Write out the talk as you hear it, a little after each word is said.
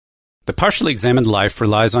The Partially Examined Life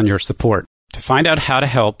relies on your support. To find out how to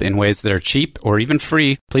help in ways that are cheap or even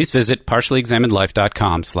free, please visit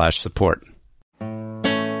partiallyexaminedlife.com/support.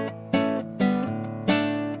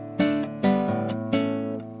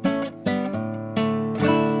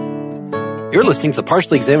 You're listening to the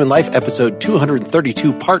Partially Examined Life, episode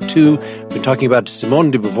 232, part 2. We've been talking about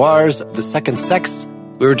Simone de Beauvoir's The Second Sex.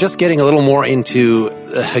 We were just getting a little more into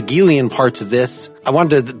the Hegelian parts of this. I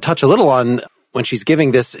wanted to touch a little on when she's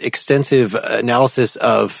giving this extensive analysis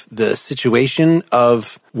of the situation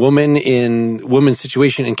of woman's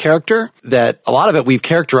situation and character, that a lot of it we've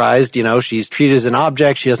characterized, she's treated as an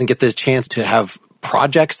object. She doesn't get the chance to have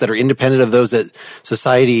projects that are independent of those that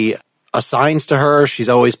society assigns to her. She's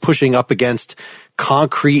always pushing up against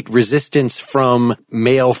concrete resistance from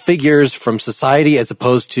male figures, from society, as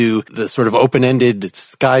opposed to the sort of open-ended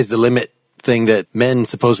sky's the limit thing that men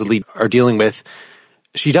supposedly are dealing with.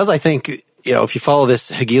 She does, I think, if you follow this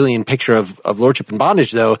Hegelian picture of lordship and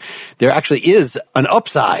bondage, though, there actually is an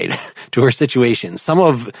upside to her situation. Some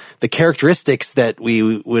of the characteristics that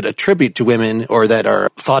we would attribute to women, or that are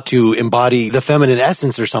thought to embody the feminine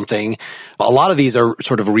essence or something, a lot of these are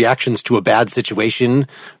sort of reactions to a bad situation,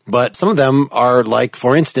 but some of them are like,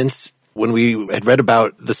 for instance, when we had read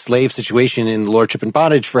about the slave situation in Lordship and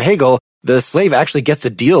Bondage for Hegel, the slave actually gets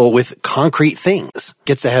to deal with concrete things,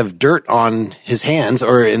 gets to have dirt on his hands,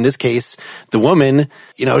 or in this case, the woman,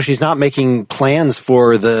 she's not making plans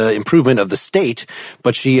for the improvement of the state,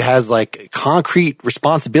 but she has like concrete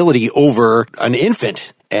responsibility over an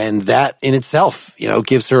infant. And that in itself,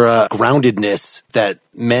 gives her a groundedness that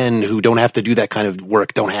men who don't have to do that kind of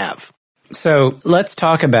work don't have. So let's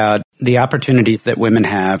talk about the opportunities that women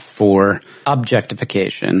have for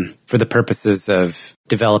objectification for the purposes of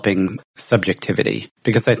developing subjectivity,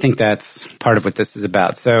 because I think that's part of what this is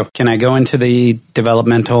about. So can I go into the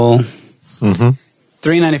developmental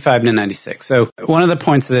 395 to 96? So one of the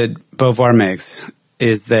points that Beauvoir makes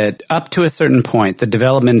is that up to a certain point, the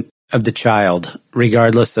development of the child,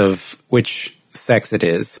 regardless of which sex it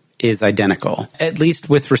is identical, at least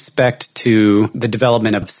with respect to the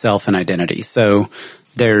development of self and identity. So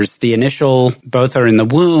there's the initial, both are in the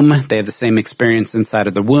womb, they have the same experience inside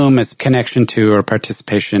of the womb as connection to or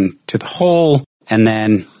participation to the whole, and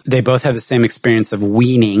then they both have the same experience of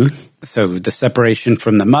weaning, so the separation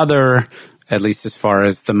from the mother, at least as far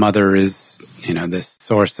as the mother is, this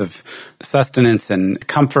source of sustenance and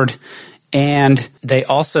comfort, and they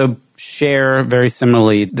also share very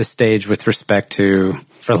similarly the stage with respect to,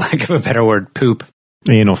 for lack of a better word, poop.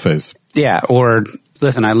 The anal phase. Yeah, or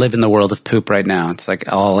listen, I live in the world of poop right now. It's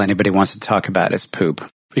like all anybody wants to talk about is poop.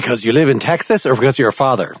 Because you live in Texas or because you're a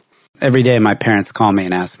father? Every day my parents call me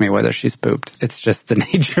and ask me whether she's pooped. It's just the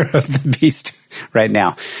nature of the beast right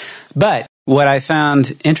now. But what I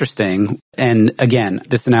found interesting, and again,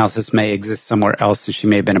 this analysis may exist somewhere else, so she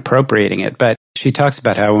may have been appropriating it, but she talks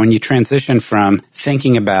about how when you transition from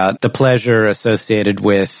thinking about the pleasure associated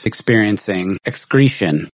with experiencing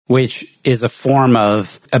excretion, which is a form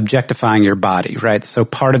of objectifying your body, right? So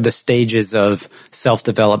part of the stages of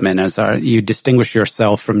self-development is you distinguish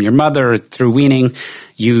yourself from your mother through weaning,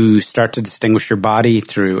 you start to distinguish your body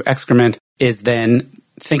through excrement, is then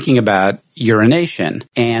thinking about urination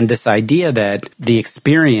and this idea that the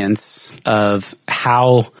experience of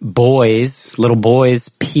how little boys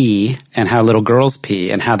pee and how little girls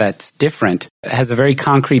pee and how that's different has a very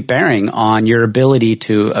concrete bearing on your ability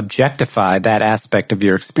to objectify that aspect of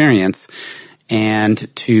your experience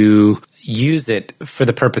and to use it for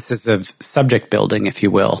the purposes of subject building, if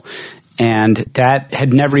you will. And that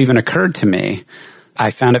had never even occurred to me. I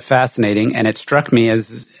found it fascinating, and it struck me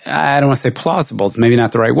as, I don't want to say plausible, it's maybe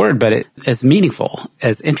not the right word, but as meaningful,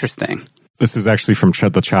 as interesting. This is actually from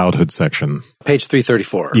the childhood section. Page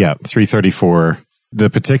 334. Yeah, 334. The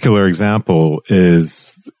particular example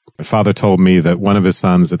is, my father told me that one of his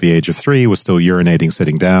sons at the age of 3 was still urinating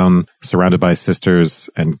sitting down, surrounded by sisters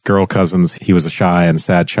and girl cousins. He was a shy and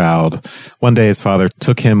sad child. One day his father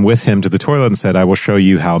took him with him to the toilet and said, "I will show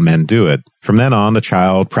you how men do it." From then on, the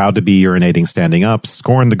child, proud to be urinating standing up,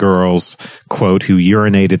 scorned the girls, quote, who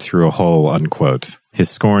urinated through a hole, unquote.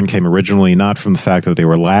 His scorn came originally not from the fact that they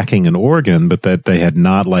were lacking an organ, but that they had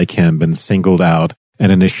not, like him, been singled out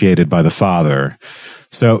and initiated by the father.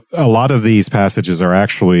 So a lot of these passages are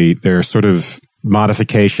actually, they're sort of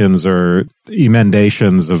modifications or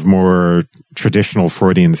emendations of more traditional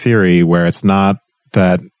Freudian theory, where it's not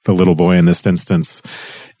that the little boy in this instance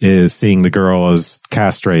is seeing the girl as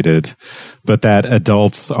castrated, but that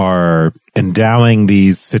adults are endowing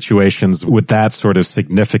these situations with that sort of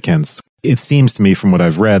significance. It seems to me from what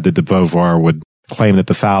I've read that de Beauvoir would claim that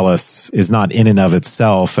the phallus is not in and of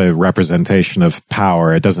itself a representation of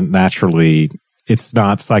power. It doesn't naturally, it's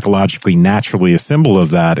not psychologically naturally a symbol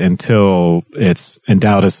of that until it's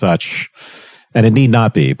endowed as such. And it need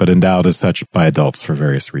not be, but endowed as such by adults for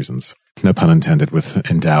various reasons. No pun intended with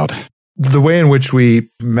endowed. The way in which we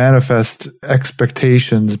manifest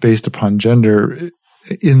expectations based upon gender,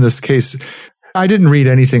 in this case, I didn't read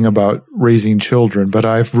anything about raising children, but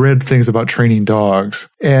I've read things about training dogs.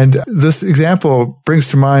 And this example brings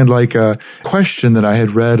to mind like a question that I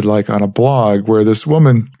had read like on a blog where this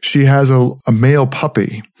woman, she has a male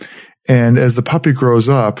puppy. And as the puppy grows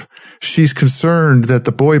up, she's concerned that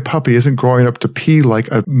the boy puppy isn't growing up to pee like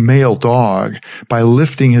a male dog by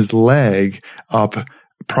lifting his leg up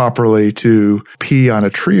properly to pee on a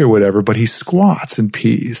tree or whatever, but he squats and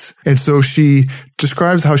pees. And so she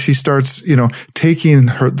describes how she starts, taking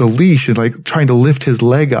the leash and like trying to lift his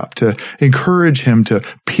leg up to encourage him to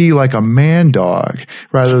pee like a man dog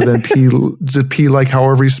rather than pee like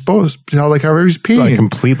however he's supposed, like however he's peeing. I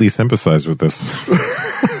completely sympathize with this.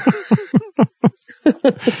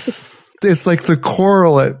 It's like the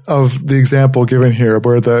correlate of the example given here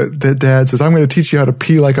where the dad says, I'm going to teach you how to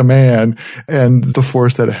pee like a man, and the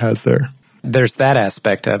force that it has there. There's that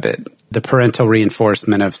aspect of it, the parental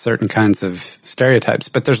reinforcement of certain kinds of stereotypes.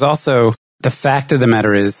 But there's also the fact of the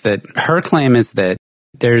matter is that her claim is that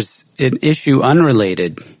there's an issue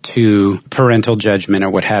unrelated to parental judgment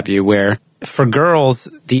or what have you, where for girls,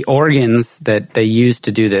 the organs that they use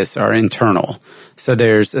to do this are internal. So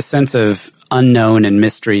there's a sense of unknown and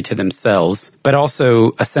mystery to themselves, but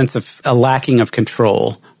also a sense of a lacking of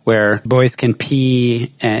control, where boys can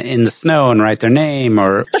pee in the snow and write their name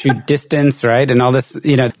or shoot distance, right? And all this,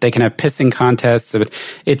 they can have pissing contests. But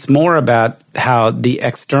it's more about how the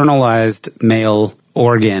externalized male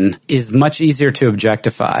organ is much easier to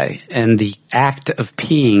objectify, and the act of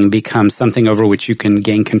peeing becomes something over which you can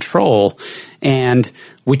gain control and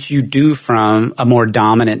which you do from a more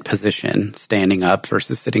dominant position, standing up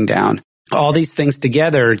versus sitting down. All these things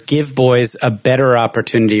together give boys a better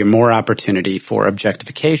opportunity or more opportunity for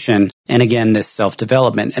objectification. And again, this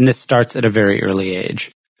self-development. And this starts at a very early age.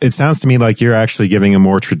 It sounds to me like you're actually giving a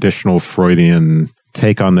more traditional Freudian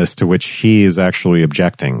take on this, to which she is actually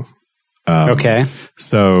objecting. Okay.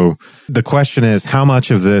 So the question is, how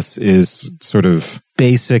much of this is sort of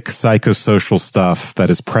basic psychosocial stuff that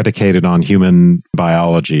is predicated on human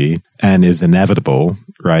biology and is inevitable,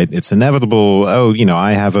 right? It's inevitable. Oh,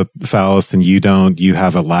 I have a phallus and you don't. You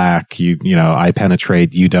have a lac. I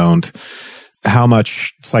penetrate. You don't. How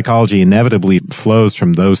much psychology inevitably flows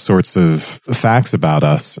from those sorts of facts about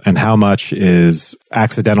us, and how much is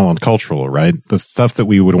accidental and cultural, right? The stuff that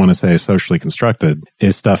we would want to say is socially constructed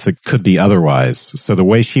is stuff that could be otherwise. So the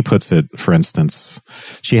way she puts it, for instance,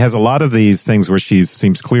 she has a lot of these things where she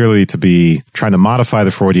seems clearly to be trying to modify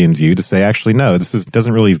the Freudian view to say, actually, no,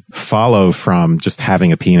 doesn't really follow from just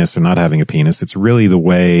having a penis or not having a penis. It's really the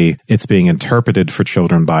way it's being interpreted for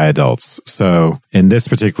children by adults. So in this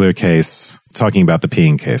particular case, talking about the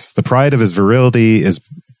peeing case, the pride of his virility is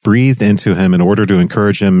breathed into him in order to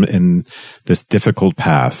encourage him in this difficult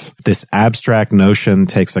path. This abstract notion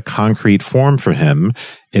takes a concrete form for him.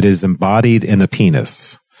 It is embodied in a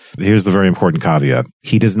penis. Here's the very important caveat.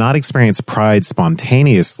 He does not experience pride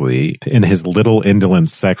spontaneously in his little indolent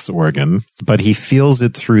sex organ, but he feels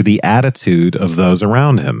it through the attitude of those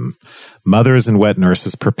around him. Mothers and wet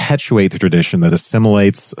nurses perpetuate the tradition that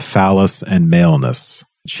assimilates phallus and maleness.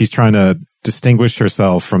 She's trying to distinguish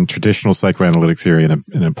herself from traditional psychoanalytic theory in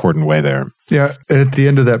an important way there. Yeah. And at the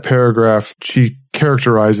end of that paragraph, she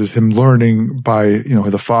characterizes him learning by,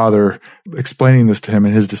 the father explaining this to him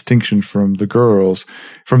and his distinction from the girls.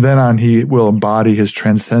 From then on, he will embody his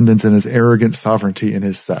transcendence and his arrogant sovereignty in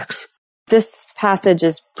his sex. This passage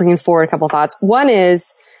is bringing forward a couple of thoughts. One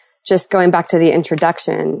is just going back to the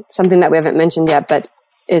introduction, something that we haven't mentioned yet, but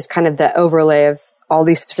is kind of the overlay of all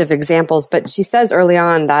these specific examples. But she says early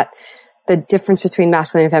on that the difference between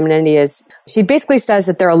masculinity and femininity is, she basically says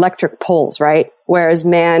that they're electric poles, right? Whereas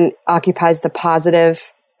man occupies the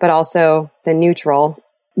positive, but also the neutral.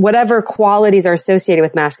 Whatever qualities are associated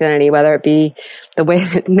with masculinity, whether it be the way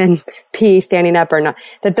that men pee standing up or not,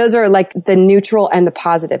 that those are like the neutral and the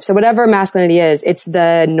positive. So whatever masculinity is, it's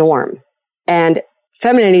the norm. And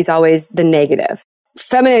femininity is always the negative.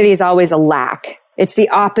 Femininity is always a lack. It's the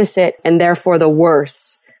opposite and therefore the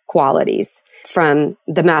worse qualities from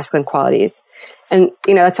the masculine qualities. And,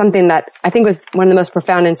 that's something that I think was one of the most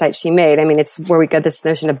profound insights she made. I mean, it's where we get this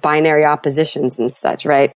notion of binary oppositions and such,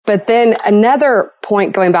 right? But then another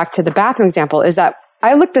point, going back to the bathroom example, is that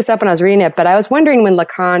I looked this up when I was reading it, but I was wondering when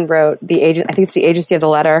Lacan wrote I think it's The Agency of the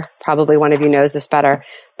Letter. Probably one of you knows this better,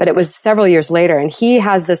 but it was several years later. And he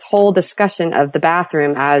has this whole discussion of the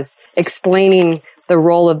bathroom as explaining the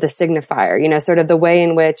role of the signifier, sort of the way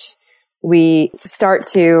in which we start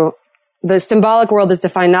to, the symbolic world is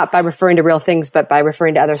defined not by referring to real things, but by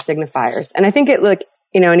referring to other signifiers. And I think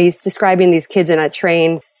and he's describing these kids in a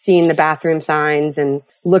train seeing the bathroom signs and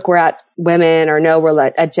look, we're at women, or no, we're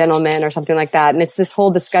at gentlemen, or something like that. And it's this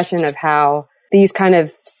whole discussion of how these kind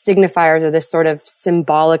of signifiers are this sort of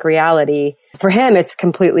symbolic reality. For him, it's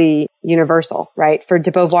completely universal, right? For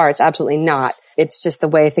de Beauvoir, it's absolutely not. It's just the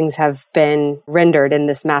way things have been rendered in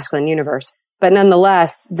this masculine universe. But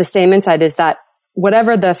nonetheless, the same insight is that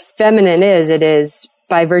whatever the feminine is, it is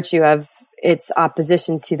by virtue of its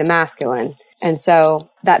opposition to the masculine. And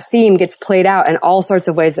so that theme gets played out in all sorts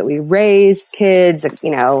of ways that we raise kids,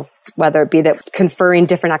 whether it be that conferring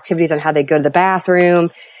different activities on how they go to the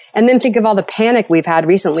bathroom. And then think of all the panic we've had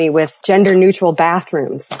recently with gender neutral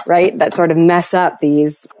bathrooms, right? That sort of mess up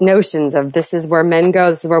these notions of this is where men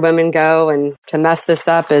go, this is where women go. And to mess this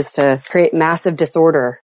up is to create massive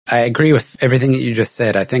disorder. I agree with everything that you just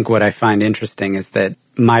said. I think what I find interesting is that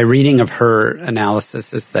my reading of her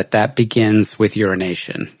analysis is that begins with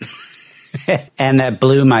urination. And that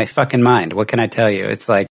blew my fucking mind. What can I tell you? It's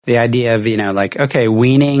like the idea of, okay,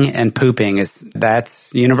 weaning and pooping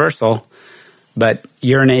that's universal, but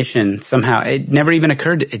urination somehow, it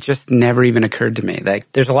just never even occurred to me. Like,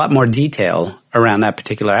 there's a lot more detail around that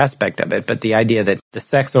particular aspect of it, but the idea that the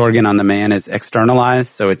sex organ on the man is externalized,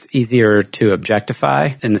 so it's easier to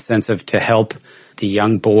objectify in the sense of to help the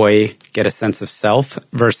young boy get a sense of self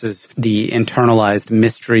versus the internalized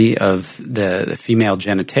mystery of the female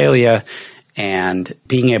genitalia and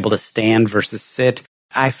being able to stand versus sit.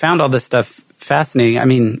 I found all this stuff fascinating. I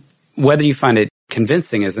mean, whether you find it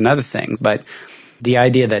convincing is another thing, but the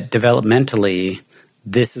idea that developmentally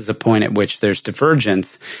this is a point at which there's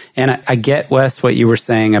divergence. And I get, Wes, what you were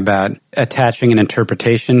saying about attaching an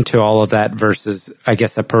interpretation to all of that versus, I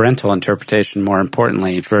guess, a parental interpretation, more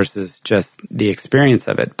importantly, versus just the experience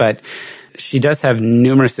of it. But she does have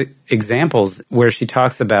numerous examples where she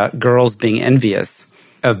talks about girls being envious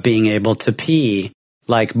of being able to pee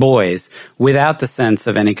like boys without the sense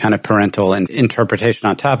of any kind of parental interpretation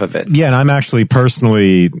on top of it. Yeah, and I'm actually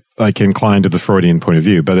personally inclined to the Freudian point of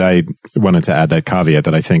view, but I wanted to add that caveat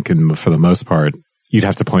that I think for the most part, you'd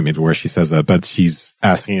have to point me to where she says that, but she's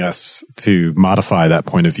asking us to modify that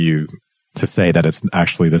point of view to say that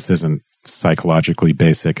this isn't psychologically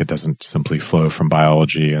basic. It doesn't simply flow from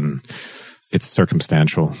biology, and it's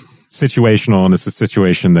circumstantial, situational, and it's a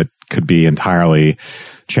situation that could be entirely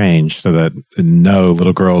changed so that no,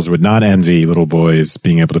 little girls would not envy little boys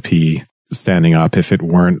being able to pee standing up if it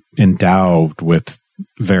weren't endowed with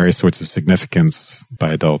various sorts of significance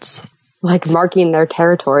by adults. Like marking their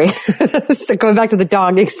territory. So going back to the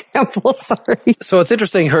dog example, sorry. So it's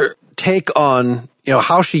interesting, her take on,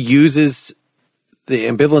 how she uses the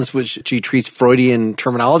ambivalence which she treats Freudian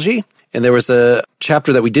terminology. And there was a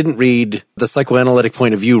chapter that we didn't read, the psychoanalytic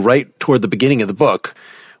point of view, right toward the beginning of the book,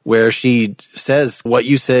 where she says what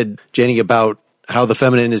you said, Jenny, about how the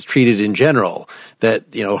feminine is treated in general. That,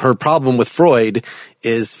 her problem with Freud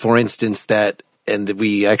is, for instance, and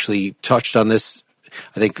we actually touched on this,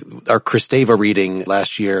 I think our Kristeva reading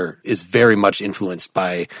last year is very much influenced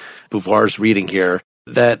by Beauvoir's reading here,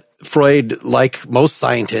 that Freud, like most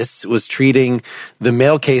scientists, was treating the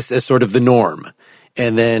male case as sort of the norm.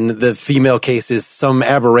 And then the female case is some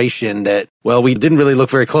aberration that, we didn't really look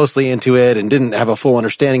very closely into it and didn't have a full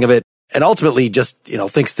understanding of it. And ultimately just,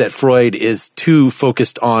 thinks that Freud is too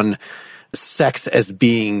focused on sex as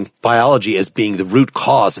being biology, as being the root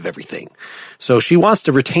cause of everything. So she wants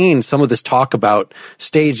to retain some of this talk about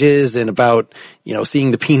stages and about,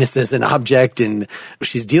 seeing the penis as an object. And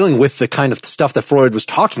she's dealing with the kind of stuff that Freud was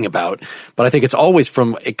talking about. But I think it's always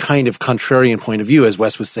from a kind of contrarian point of view, as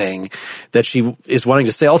Wes was saying, that she is wanting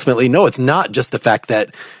to say ultimately, no, it's not just the fact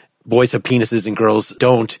that boys have penises and girls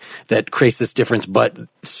don't that creates this difference, but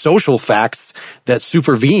social facts that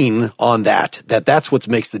supervene on that's what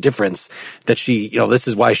makes the difference. That she, this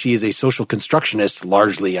is why she is a social constructionist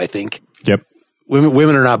largely, I think. Yep.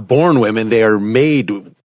 Women are not born women, they are made.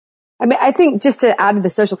 I mean, I think just to add to the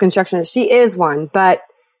social constructionist, she is one, but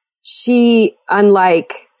she,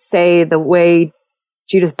 unlike, say, the way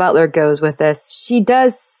Judith Butler goes with this, she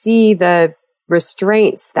does see the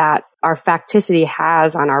restraints that our facticity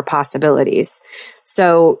has on our possibilities.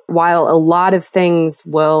 So while a lot of things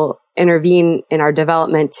will intervene in our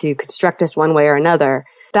development to construct us one way or another,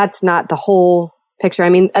 that's not the whole picture. I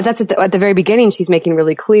mean, that's at the very beginning, she's making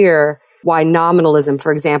really clear why nominalism,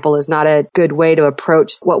 for example, is not a good way to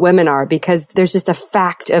approach what women are, because there's just a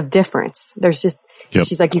fact of difference. There's just,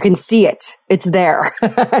 she's like, you can see it. It's there.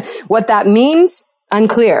 What that means,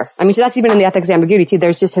 unclear. I mean, that's even in the ethics of ambiguity too.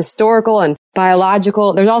 There's just historical and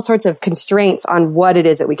biological, there's all sorts of constraints on what it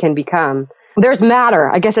is that we can become. There's matter.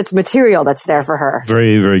 I guess it's material that's there for her.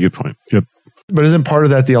 Very, very good point. Yep. But isn't part of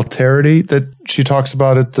that the alterity that she talks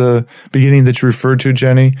about at the beginning that you referred to,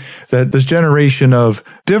 Jenny? That this generation of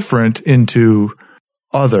different into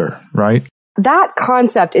other, right? That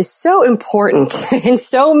concept is so important in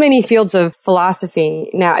so many fields of philosophy.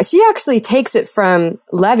 Now, she actually takes it from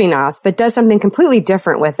Levinas, but does something completely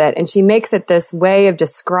different with it. And she makes it this way of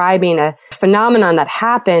describing a phenomenon that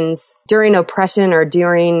happens during oppression or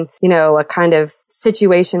during, a kind of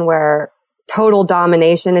situation where total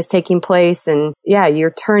domination is taking place. And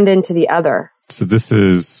you're turned into the other. So this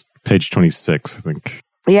is page 26, I think.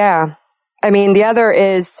 Yeah. I mean, the other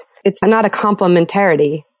is, it's not a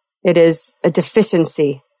complementarity. It is a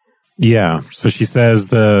deficiency. Yeah. So she says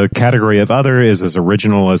the category of other is as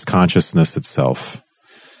original as consciousness itself.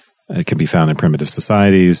 It can be found in primitive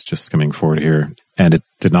societies, just skimming forward here. And it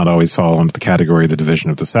did not always fall into the category of the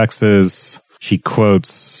division of the sexes. She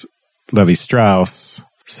quotes Levi-Strauss.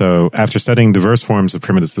 So after studying diverse forms of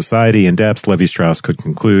primitive society in depth, Levi-Strauss could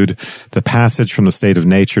conclude the passage from the state of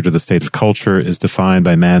nature to the state of culture is defined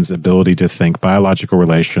by man's ability to think biological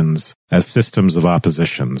relations as systems of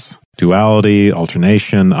oppositions. Duality,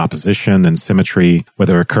 alternation, opposition, and symmetry,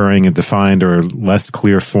 whether occurring in defined or less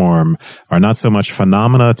clear form, are not so much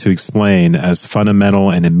phenomena to explain as fundamental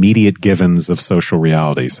and immediate givens of social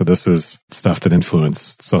reality. So this is stuff that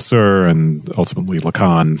influenced Saussure and ultimately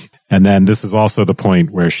Lacan. And then this is also the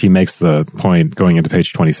point where she makes the point going into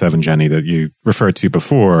page 27, Jenny, that you referred to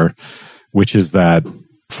before, which is that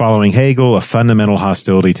following Hegel, a fundamental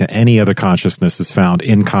hostility to any other consciousness is found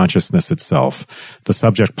in consciousness itself. The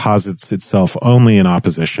subject posits itself only in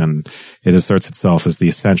opposition. It asserts itself as the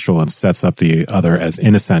essential and sets up the other as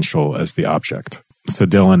inessential as the object. So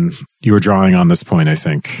Dylan, you were drawing on this point, I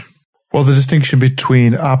think. Well, the distinction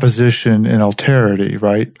between opposition and alterity,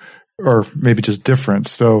 right? Or maybe just difference.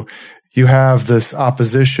 So you have this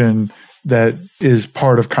opposition that is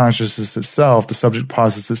part of consciousness itself. The subject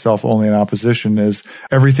posits itself only in opposition, as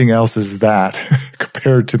everything else is that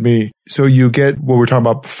compared to me. So you get what we were talking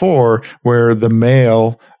about before, where the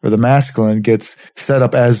male or the masculine gets set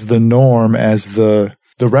up as the norm, as the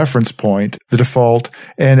reference point, the default,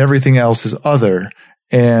 and everything else is other.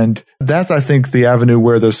 And that's, I think, the avenue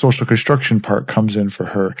where the social construction part comes in for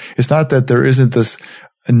her. It's not that there isn't this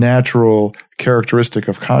natural characteristic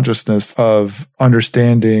of consciousness of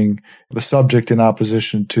understanding the subject in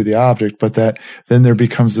opposition to the object, but that then there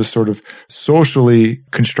becomes this sort of socially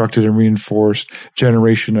constructed and reinforced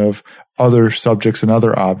generation of other subjects and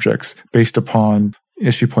other objects based upon,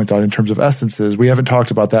 as she points out, in terms of essences. We haven't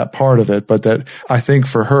talked about that part of it, but that I think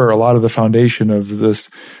for her, a lot of the foundation of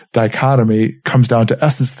this dichotomy comes down to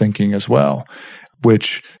essence thinking as well,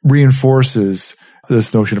 which reinforces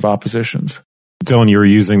this notion of oppositions. Dylan, you were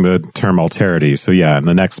using the term alterity. So yeah, in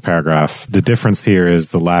the next paragraph, the difference here is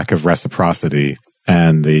the lack of reciprocity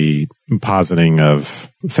and the positing of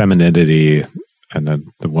femininity and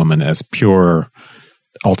the woman as pure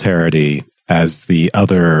alterity, as the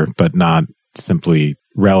other, but not simply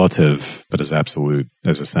relative, but as absolute,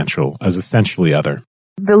 as essential, as essentially other.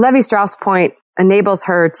 The Levi-Strauss point enables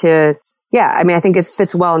her to, I think it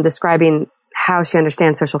fits well in describing how she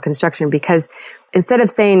understands social construction, because instead of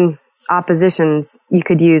saying oppositions, you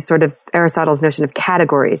could use sort of Aristotle's notion of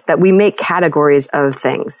categories, that we make categories of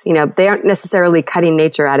things. They aren't necessarily cutting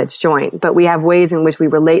nature at its joint, but we have ways in which we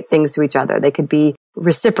relate things to each other. They could be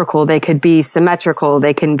reciprocal, they could be symmetrical,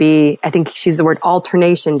 they can be, I think she used the word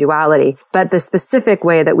alternation, duality. But the specific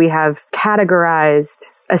way that we have categorized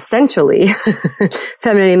essentially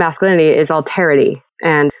femininity and masculinity is alterity.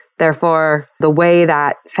 And therefore, the way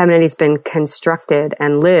that femininity has been constructed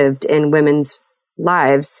and lived in women's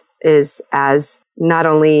lives is as not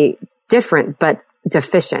only different, but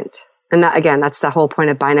deficient. And that, again, that's the whole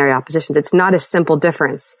point of binary oppositions. It's not a simple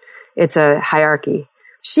difference. It's a hierarchy.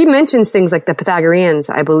 She mentions things like the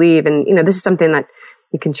Pythagoreans, I believe, and, this is something that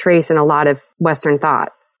you can trace in a lot of Western thought,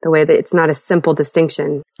 the way that it's not a simple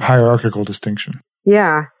distinction. Hierarchical distinction.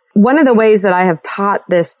 Yeah. One of the ways that I have taught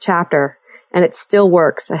this chapter, and it still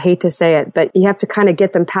works, I hate to say it, but you have to kind of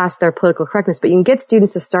get them past their political correctness, but you can get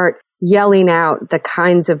students to start yelling out the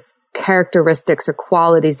kinds of characteristics or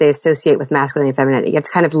qualities they associate with masculinity and femininity. You have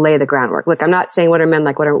to kind of lay the groundwork. Look, I'm not saying what are men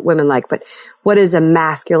like, what are women like, but what is a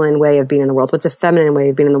masculine way of being in the world? What's a feminine way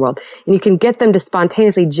of being in the world? And you can get them to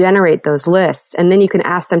spontaneously generate those lists, and then you can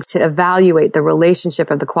ask them to evaluate the relationship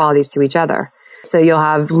of the qualities to each other. So you'll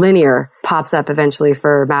have linear pops up eventually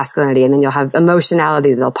for masculinity, and then you'll have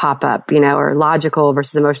emotionality that'll pop up, or logical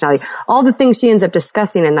versus emotionality. All the things she ends up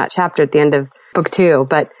discussing in that chapter at the end of book 2,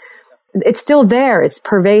 but it's still there. It's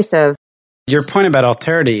pervasive. Your point about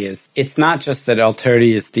alterity is, it's not just that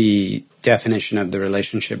alterity is the definition of the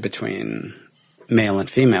relationship between male and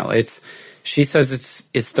female. She says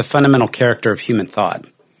it's the fundamental character of human thought.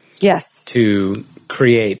 Yes. To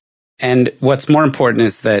create. And what's more important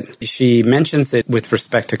is that she mentions it with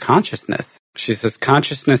respect to consciousness. She says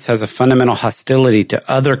consciousness has a fundamental hostility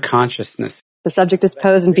to other consciousness. The subject is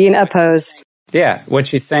posed and being opposed. Yeah. What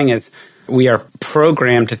she's saying is we are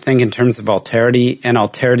programmed to think in terms of alterity, and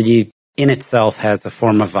alterity in itself has a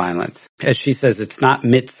form of violence. As she says, it's not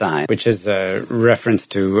Mitsein, which is a reference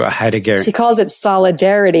to Heidegger. She calls it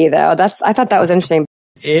solidarity, though. I thought that was interesting.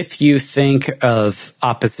 If you think of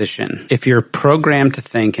opposition, if you're programmed to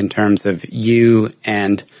think in terms of you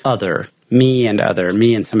and other, me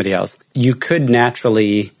and somebody else, you could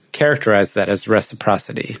naturally characterize that as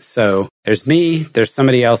reciprocity. So there's me, there's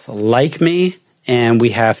somebody else like me, and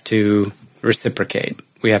we have to reciprocate.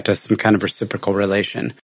 We have to have some kind of reciprocal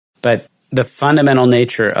relation. But the fundamental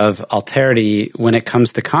nature of alterity when it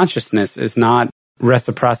comes to consciousness is not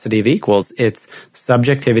reciprocity of equals. It's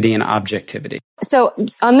subjectivity and objectivity. So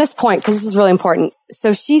on this point, because this is really important,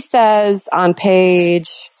 so she says on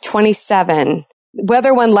page 27,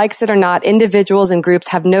 whether one likes it or not, individuals and groups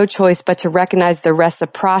have no choice but to recognize the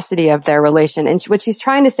reciprocity of their relation. And what she's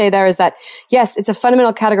trying to say there is that, yes, it's a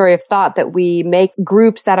fundamental category of thought that we make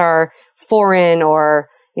groups that are foreign or,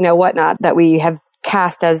 whatnot, that we have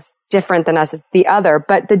cast as different than us as the other.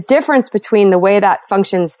 But the difference between the way that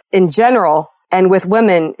functions in general and with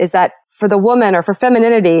women is that for the woman or for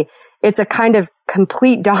femininity, it's a kind of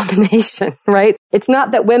complete domination, right? It's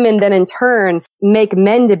not that women then in turn make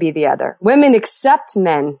men to be the other. Women accept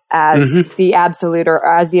men as the absolute or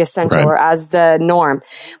as the essential or as the norm.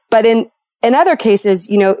 But in other cases,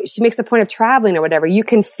 she makes the point of traveling or whatever. You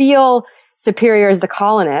can feel superior as the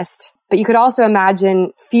colonist, but you could also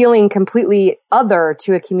imagine feeling completely other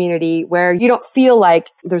to a community where you don't feel like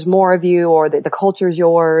there's more of you or the culture's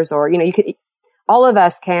yours, or, all of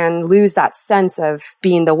us can lose that sense of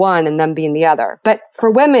being the one and them being the other. But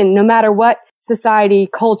for women, no matter what society,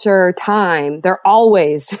 culture, time, they're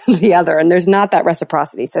always the other, and there's not that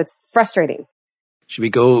reciprocity. So it's frustrating. Should we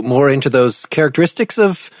go more into those characteristics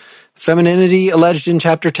of femininity alleged in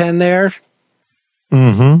chapter 10 there?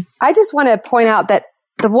 I just want to point out that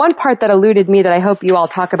the one part that eluded me that I hope you all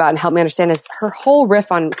talk about and help me understand is her whole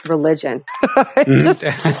riff on religion.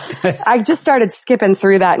 I just started skipping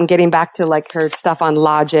through that and getting back to like her stuff on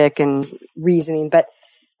logic and reasoning. But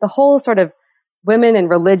the whole sort of women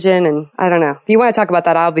and religion, and I don't know. If you want to talk about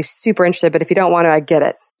that, I'll be super interested. But if you don't want to, I get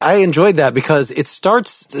it. I enjoyed that because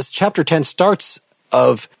this chapter 10 starts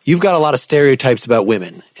of, you've got a lot of stereotypes about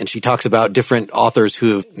women. And she talks about different authors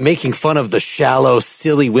who are making fun of the shallow,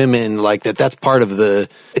 silly women, like that's part of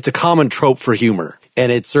it's a common trope for humor. And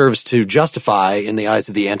it serves to justify in the eyes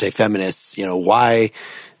of the anti-feminists, why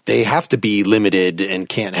they have to be limited and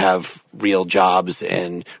can't have real jobs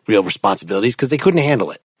and real responsibilities because they couldn't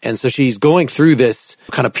handle it. And so she's going through this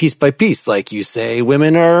kind of piece by piece. Like, you say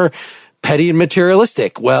women are petty and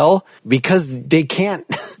materialistic. Well, because they can't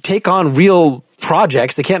take on real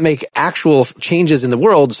projects, they can't make actual changes in the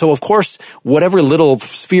world. So of course, whatever little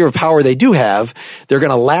sphere of power they do have, they're going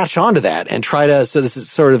to latch onto that and try to, so this is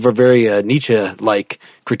sort of a very Nietzsche-like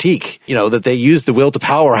critique, that they use the will to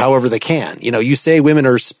power however they can. You say women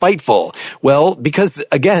are spiteful. Well, because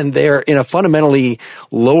again, they're in a fundamentally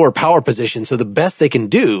lower power position. So the best they can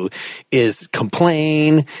do is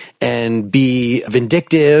complain and be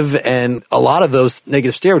vindictive. And a lot of those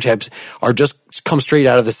negative stereotypes are just come straight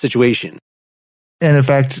out of the situation. And in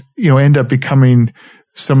fact, end up becoming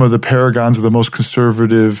some of the paragons of the most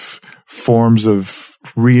conservative forms of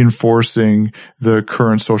reinforcing the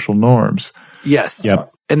current social norms. Yes.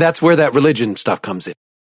 Yep. And that's where that religion stuff comes in.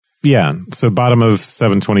 Yeah. So bottom of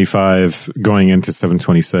 725 going into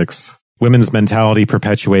 726. Women's mentality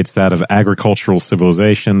perpetuates that of agricultural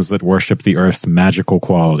civilizations that worship the earth's magical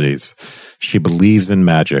qualities. She believes in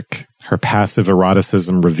magic. Her passive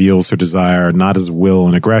eroticism reveals her desire not as will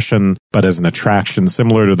and aggression, but as an attraction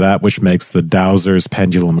similar to that which makes the dowser's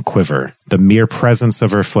pendulum quiver. The mere presence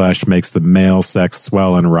of her flesh makes the male sex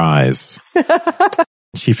swell and rise.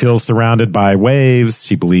 She feels surrounded by waves.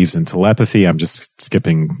 She believes in telepathy. I'm just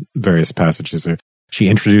skipping various passages here. She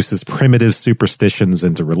introduces primitive superstitions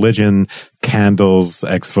into religion, candles,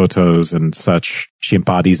 ex-votos, and such. She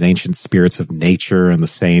embodies ancient spirits of nature and the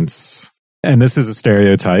saints. And this is a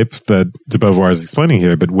stereotype that de Beauvoir is explaining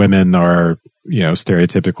here, but women are,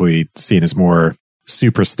 stereotypically seen as more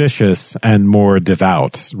superstitious and more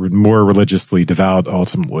devout, more religiously devout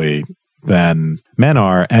ultimately than men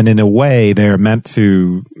are. And in a way, they're meant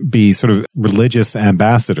to be sort of religious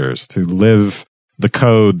ambassadors, to live the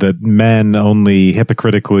code that men only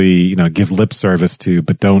hypocritically, give lip service to,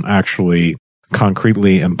 but don't actually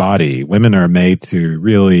concretely embody. Women are made to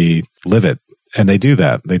really live it. And they do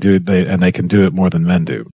that. And they can do it more than men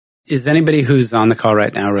do. Is anybody who's on the call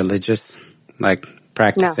right now religious? Like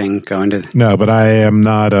practicing, going to... No, but I'm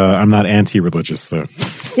not anti-religious though.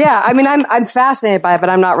 Yeah. I mean, I'm fascinated by it, but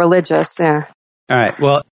I'm not religious. Yeah. All right.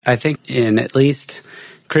 Well, I think in at least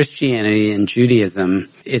Christianity and Judaism,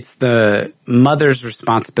 it's the mother's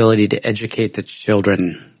responsibility to educate the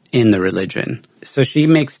children in the religion. So she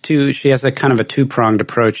has a kind of a two-pronged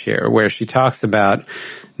approach here where she talks about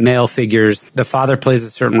male figures. The father plays a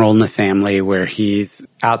certain role in the family where he's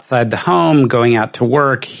outside the home, going out to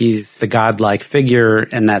work. He's the godlike figure,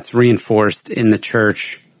 and that's reinforced in the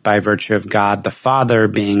church by virtue of God the Father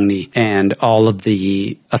being and all of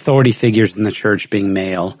the authority figures in the church being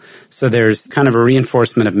male. So there's kind of a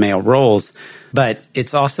reinforcement of male roles. But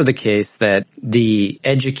it's also the case that the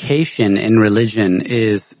education in religion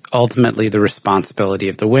is ultimately the responsibility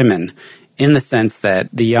of the women, in the sense that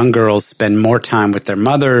the young girls spend more time with their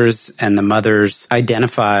mothers, and the mothers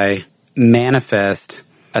manifest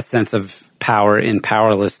a sense of power in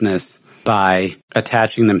powerlessness by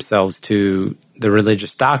attaching themselves to the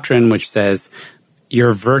religious doctrine, which says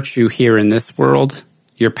your virtue here in this world,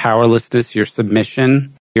 your powerlessness, your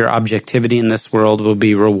submission, your objectivity in this world will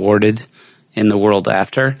be rewarded in the world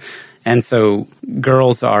after. And so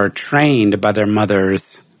girls are trained by their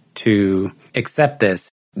mothers to accept this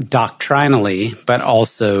doctrinally, but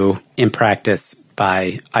also in practice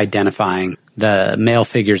by identifying the male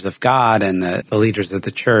figures of God and the leaders of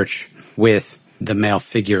the church with the male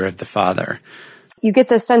figure of the father. You get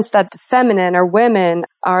the sense that the feminine or women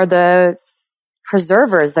are the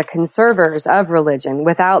preservers, the conservers of religion.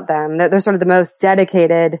 Without them, they're sort of the most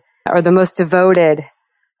dedicated or the most devoted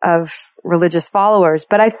of religious followers.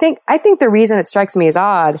 But I think the reason it strikes me as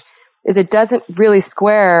odd is it doesn't really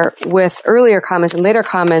square with earlier comments and later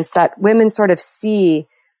comments that women sort of see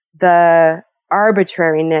the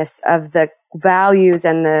arbitrariness of the values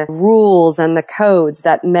and the rules and the codes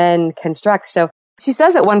that men construct. So she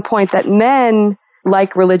says at one point that men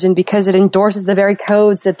like religion because it endorses the very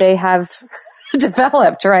codes that they have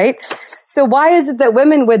developed, right? So why is it that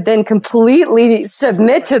women would then completely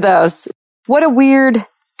submit to those? What a weird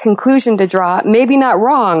conclusion to draw. Maybe not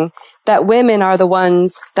wrong, that women are the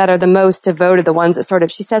ones that are the most devoted, the ones that sort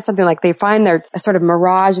of, she says something like they find their a sort of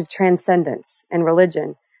mirage of transcendence in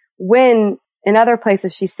religion. When in other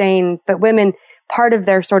places she's saying, but women, part of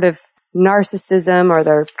their sort of narcissism or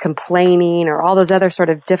their complaining or all those other sort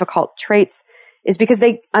of difficult traits is because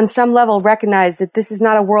they, on some level, recognize that this is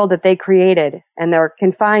not a world that they created and they're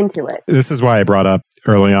confined to it. This is why I brought up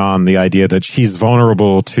early on the idea that she's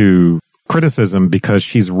vulnerable to criticism because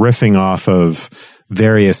she's riffing off of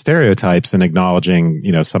various stereotypes and acknowledging,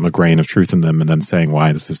 some grain of truth in them and then saying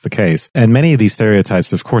why this is the case. And many of these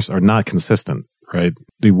stereotypes, of course, are not consistent, right?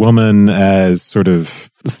 The woman as sort of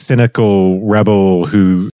cynical rebel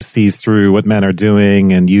who sees through what men are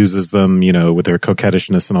doing and uses them, with their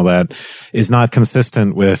coquettishness and all that is not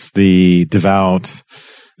consistent with the devout,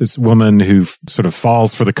 this woman who sort of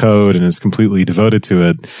falls for the code and is completely devoted to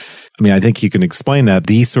it. I mean, I think you can explain that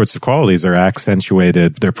these sorts of qualities are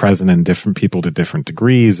accentuated. They're present in different people to different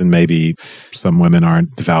degrees, and maybe some women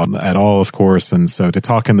aren't devout at all, of course. And so to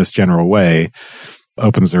talk in this general way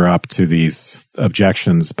opens her up to these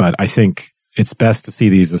objections. But I think it's best to see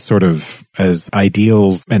these as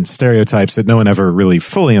ideals and stereotypes that no one ever really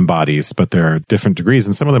fully embodies, but there are different degrees,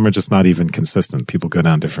 and some of them are just not even consistent. People go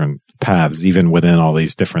down different paths, even within all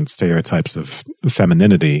these different stereotypes of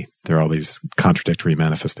femininity. There are all these contradictory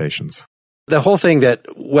manifestations. The whole thing that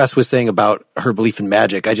Wes was saying about her belief in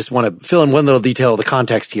magic, I just want to fill in one little detail of the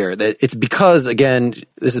context here. That it's because, again,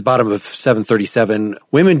 this is bottom of 737,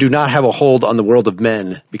 women do not have a hold on the world of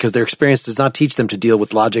men because their experience does not teach them to deal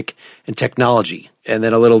with logic and technology. And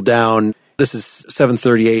then a little down, this is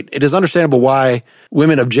 738. It is understandable why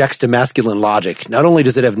women objects to masculine logic. Not only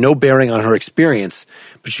does it have no bearing on her experience,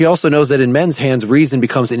 but she also knows that in men's hands, reason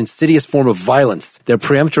becomes an insidious form of violence. Their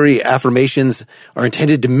peremptory affirmations are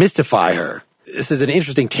intended to mystify her. this is an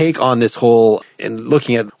interesting take on this whole, and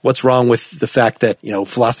looking at what's wrong with the fact that,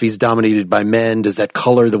 philosophy is dominated by men. Does that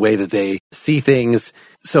color the way that they see things?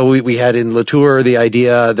 So we had in Latour the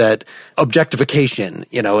idea that objectification,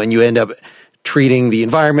 and you end up treating the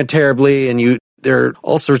environment terribly, and there are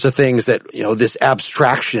all sorts of things that, this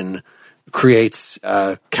abstraction creates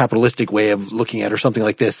a capitalistic way of looking at, or something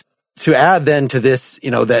like this. To add then to this,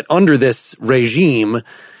 that under this regime,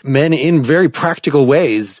 men in very practical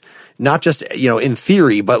ways, not just, in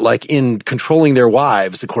theory, but like in controlling their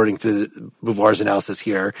wives, according to Beauvoir's analysis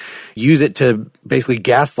here, use it to basically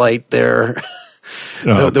gaslight the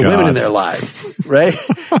women in their lives, right?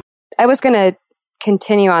 I was going to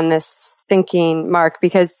continue on this thinking, Mark,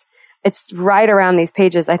 because it's right around these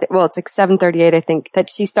pages. It's like 738, I think, that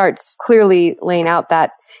she starts clearly laying out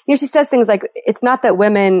that, she says things like, it's not that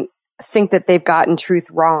women think that they've gotten truth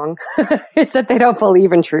wrong. It's that they don't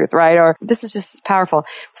believe in truth, right? Or this is just powerful.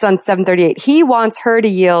 It's on 738. He wants her to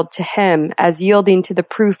yield to him as yielding to the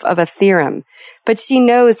proof of a theorem, but she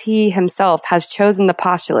knows he himself has chosen the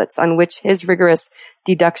postulates on which his rigorous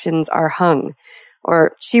deductions are hung.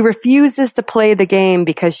 Or she refuses to play the game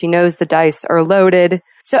because she knows the dice are loaded.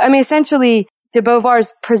 So, essentially, de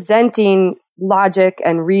Beauvoir's presenting logic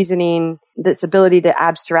and reasoning, this ability to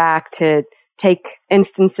abstract, to take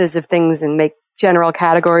instances of things and make general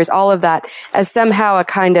categories, all of that as somehow a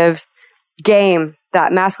kind of game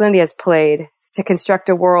that masculinity has played to construct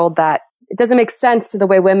a world that it doesn't make sense to the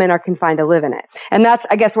way women are confined to live in it. And that's,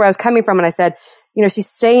 I guess, where I was coming from when I said, she's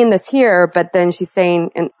saying this here, but then she's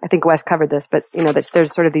saying, and I think Wes covered this, but, that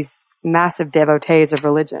there's sort of these massive devotees of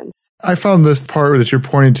religion. I found this part that you're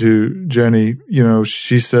pointing to, Jenny,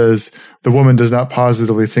 she says the woman does not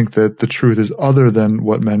positively think that the truth is other than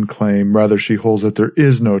what men claim. Rather, she holds that there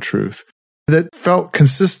is no truth. That felt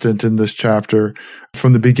consistent in this chapter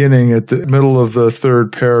from the beginning. At the middle of the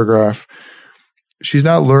third paragraph, she's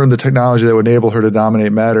not learned the technology that would enable her to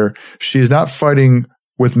dominate matter. She is not fighting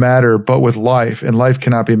with matter, but with life, and life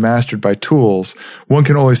cannot be mastered by tools. One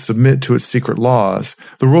can only submit to its secret laws.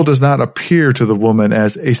 The world does not appear to the woman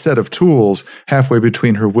as a set of tools halfway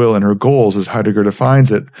between her will and her goals, as Heidegger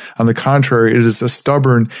defines it. On the contrary, it is a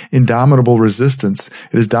stubborn, indomitable resistance.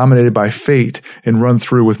 It is dominated by fate and run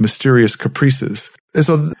through with mysterious caprices. And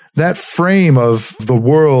so that frame of the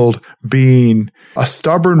world being a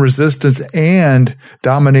stubborn resistance and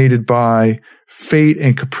dominated by fate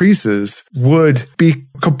and caprices would be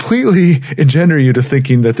completely engender you to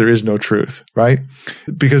thinking that there is no truth, right?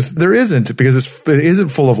 Because there isn't, because it isn't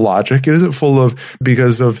full of logic. It isn't full of,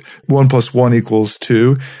 because of 1 + 1 =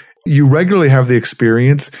 2. You regularly have the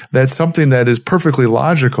experience that something that is perfectly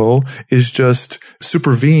logical is just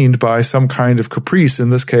supervened by some kind of caprice. In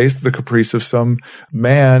this case, the caprice of some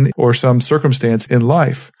man or some circumstance in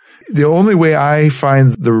life. The only way I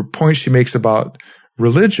find the point she makes about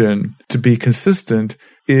religion to be consistent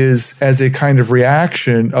is as a kind of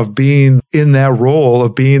reaction of being in that role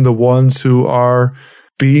of being the ones who are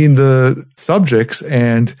being the subjects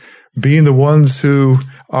and being the ones who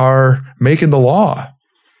are making the law.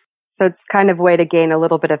 So it's kind of a way to gain a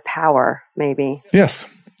little bit of power, maybe. Yes.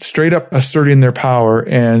 Straight up asserting their power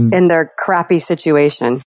and in their crappy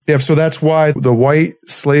situation. Yeah, so that's why the white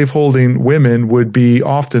slaveholding women would be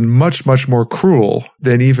often much, much more cruel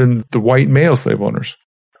than even the white male slave owners.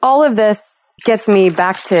 All of this gets me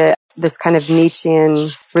back to this kind of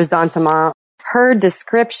Nietzschean ressentiment. Her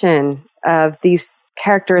description of these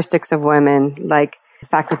characteristics of women, like the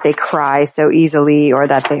fact that they cry so easily, or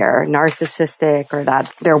that they're narcissistic, or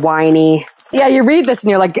that they're whiny. Yeah, you read this and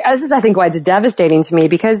you're like, this is, I think, why it's devastating to me,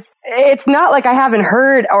 because it's not like I haven't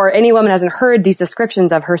heard, or any woman hasn't heard these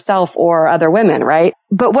descriptions of herself or other women, right?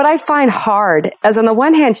 But what I find hard is, on the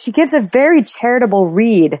one hand, she gives a very charitable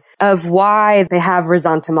read of why they have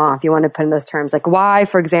ressentiment, if you want to put in those terms. Like why,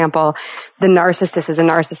 for example, the narcissist is a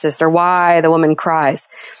narcissist, or why the woman cries.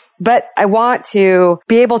 But I want to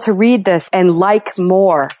be able to read this and like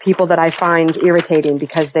more people that I find irritating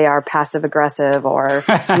because they are passive aggressive or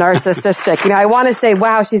narcissistic. I want to say,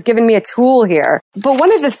 wow, she's given me a tool here. But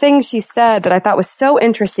one of the things she said that I thought was so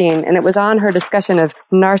interesting, and it was on her discussion of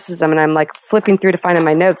narcissism, and I'm like flipping through to find in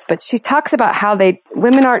my notes, but she talks about how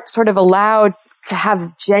women aren't sort of allowed to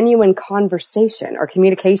have genuine conversation or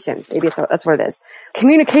communication. Maybe that's what it is.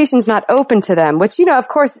 Communication's not open to them, which, of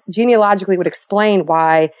course, genealogically would explain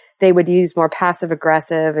why they would use more passive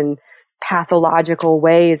aggressive and pathological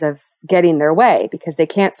ways of getting their way, because they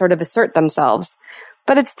can't sort of assert themselves.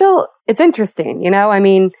 But it's interesting,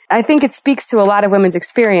 I think it speaks to a lot of women's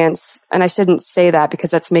experience, and I shouldn't say that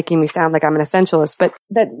because that's making me sound like I'm an essentialist, but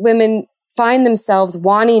that women find themselves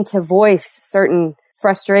wanting to voice certain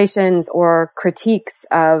frustrations or critiques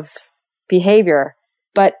of behavior,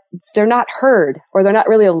 but they're not heard, or they're not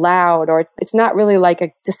really allowed, or it's not really like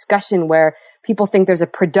a discussion where people think there's a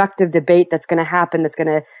productive debate that's going to happen, that's going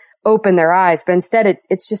to open their eyes. But instead,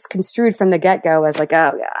 it's just construed from the get-go as like,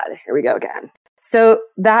 oh God, here we go again. So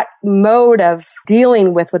that mode of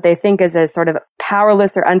dealing with what they think is a sort of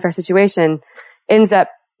powerless or unfair situation ends up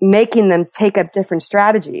making them take up different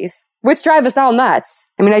strategies, which drive us all nuts.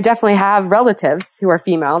 I mean, I definitely have relatives who are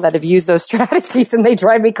female that have used those strategies and they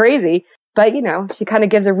drive me crazy. But, you know, she kind of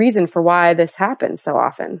gives a reason for why this happens so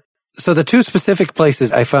often. So the two specific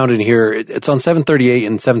places I found in here, it's on 738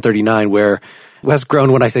 and 739, where Wes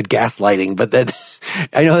groaned when I said gaslighting, but that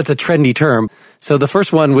I know that's a trendy term. So the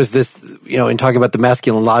first one was this, you know, in talking about the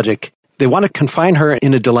masculine logic, they want to confine her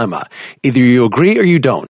in a dilemma. Either you agree or you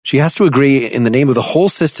don't. She has to agree in the name of the whole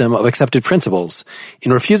system of accepted principles.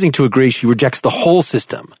 In refusing to agree, she rejects the whole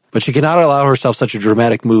system. But she cannot allow herself such a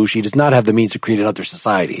dramatic move. She does not have the means to create another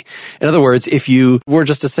society. In other words, if you were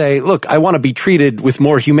just to say, look, I want to be treated with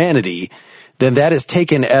more humanity, then that is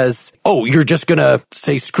taken as, oh, you're just going to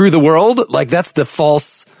say screw the world? Like that's the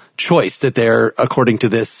false choice that they're, according to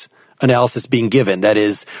this analysis, being given. That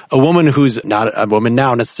is a woman who's not a woman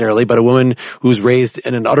now necessarily, but a woman who's raised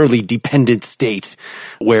in an utterly dependent state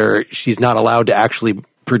where she's not allowed to actually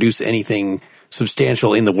produce anything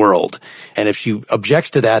substantial in the world. And if she objects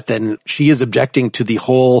to that, then she is objecting to the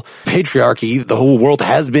whole patriarchy. The whole world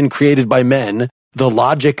has been created by men. The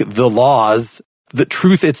logic, the laws, the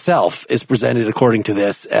truth itself is presented according to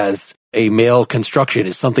this as a male construction,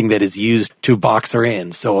 is something that is used to box her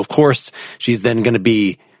in. So of course she's then going to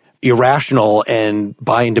be irrational and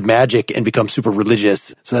buy into magic and become super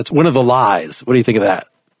religious. So that's one of the lies. What do you think of that?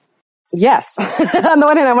 Yes. On the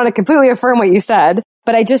one hand, I want to completely affirm what you said,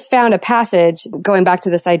 but I just found a passage going back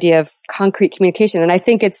to this idea of concrete communication. And I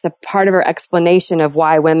think it's a part of her explanation of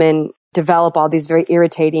why women develop all these very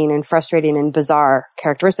irritating and frustrating and bizarre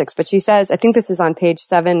characteristics. But she says, I think this is on page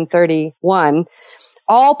 731,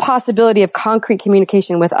 all possibility of concrete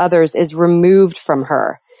communication with others is removed from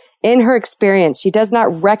her. In her experience, she does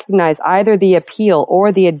not recognize either the appeal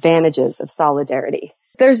or the advantages of solidarity.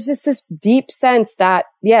 There's just this deep sense that,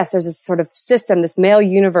 yes, there's this sort of system, this male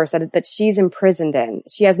universe that she's imprisoned in.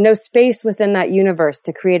 She has no space within that universe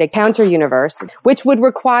to create a counter universe, which would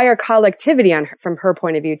require collectivity from her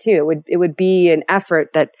point of view too. It would be an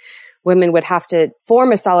effort that women would have to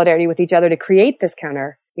form a solidarity with each other to create this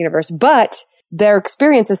counter universe. But their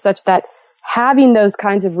experience is such that having those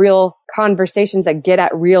kinds of real conversations that get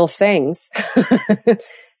at real things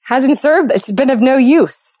hasn't served. It's been of no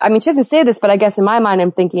use. I mean, she doesn't say this, but I guess in my mind,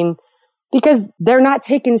 I'm thinking because they're not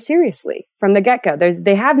taken seriously from the get-go.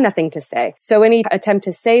 They have nothing to say. So any attempt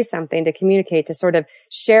to say something, to communicate, to sort of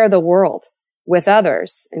share the world with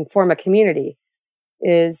others and form a community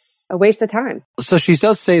is a waste of time. So she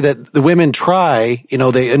does say that the women try,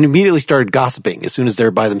 they immediately started gossiping as soon as they're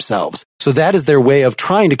by themselves. So that is their way of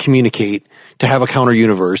trying to communicate, to have a counter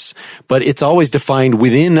universe, but it's always defined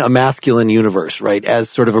within a masculine universe, right? As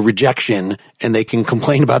sort of a rejection, and they can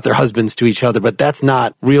complain about their husbands to each other, but that's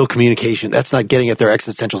not real communication. That's not getting at their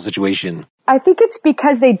existential situation. I think it's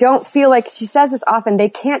because they don't feel like, she says this often, they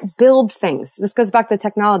can't build things. This goes back to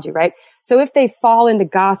technology, right? So if they fall into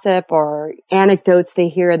gossip or anecdotes they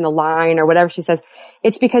hear in the line or whatever she says,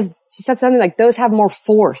 it's because she said something like those have more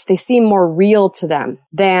force. They seem more real to them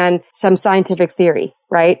than some scientific theory,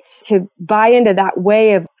 right? To buy into that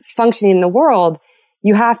way of functioning in the world,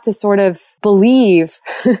 you have to sort of believe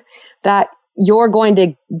that you're going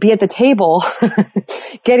to be at the table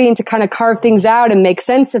getting to kind of carve things out and make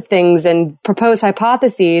sense of things and propose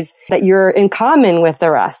hypotheses, that you're in common with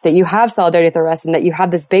the rest, that you have solidarity with the rest, and that you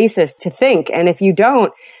have this basis to think. And if you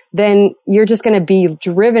don't, then you're just going to be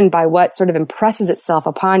driven by what sort of impresses itself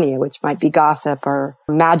upon you, which might be gossip or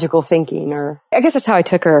magical thinking. Or I guess that's how I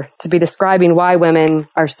took her to be describing why women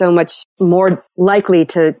are so much more likely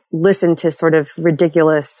to listen to sort of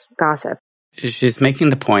ridiculous gossip. She's making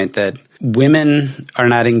the point that women are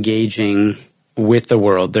not engaging with the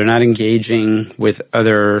world. They're not engaging with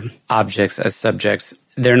other objects as subjects.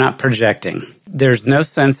 They're not projecting. There's no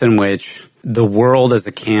sense in which the world as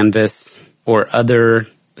a canvas or other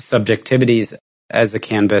subjectivities as a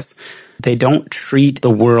canvas, they don't treat the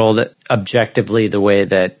world objectively the way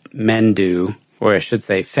that men do, or I should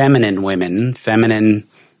say feminine women, feminine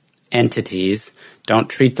entities don't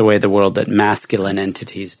treat the way the world that masculine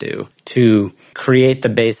entities do, to create the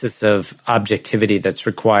basis of objectivity that's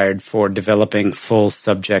required for developing full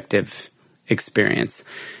subjective experience.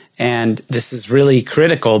 And this is really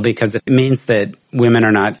critical because it means that women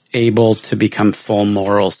are not able to become full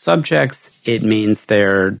moral subjects. It means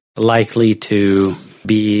they're likely to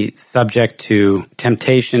be subject to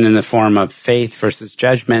temptation in the form of faith versus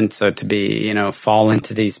judgment. So to be, fall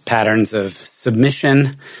into these patterns of submission.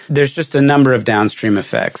 There's just a number of downstream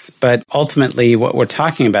effects. But ultimately, what we're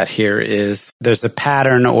talking about here is there's a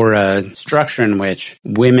pattern or a structure in which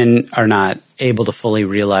women are not able to fully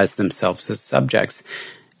realize themselves as subjects.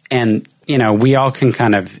 And, we all can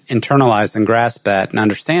kind of internalize and grasp that and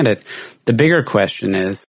understand it. The bigger question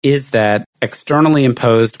is that externally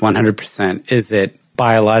imposed 100%? Is it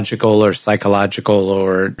biological or psychological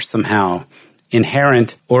or somehow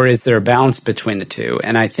inherent, or is there a balance between the two?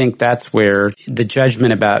 And I think that's where the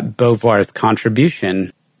judgment about Beauvoir's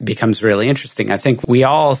contribution becomes really interesting. I think we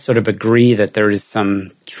all sort of agree that there is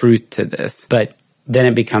some truth to this, but then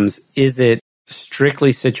it becomes, is it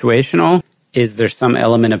strictly situational? Is there some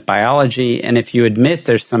element of biology? And if you admit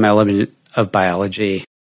there's some element of biology,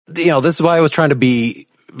 this is why I was trying to be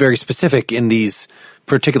very specific in these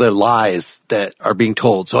particular lies that are being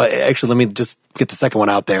told. So actually, let me just get the second one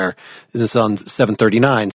out there. This is on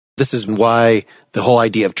 739. This is why the whole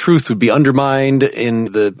idea of truth would be undermined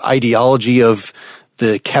in the ideology of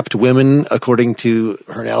the kept women, according to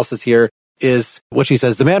her analysis here, is what she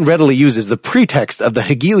says. The man readily uses the pretext of the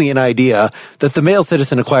Hegelian idea that the male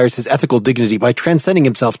citizen acquires his ethical dignity by transcending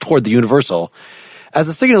himself toward the universal. As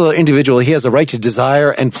a singular individual, he has a right to desire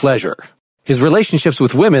and pleasure. His relationships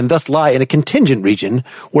with women thus lie in a contingent region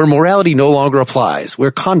where morality no longer applies, where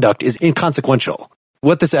conduct is inconsequential.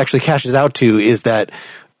 What this actually cashes out to is that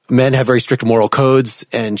men have very strict moral codes,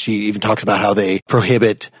 and she even talks about how they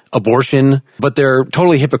prohibit abortion, but they're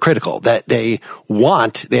totally hypocritical, that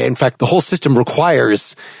in fact, the whole system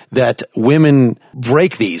requires that women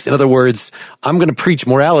break these. In other words, I'm going to preach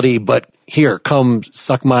morality, but here, come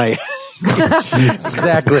suck my...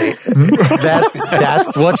 Exactly.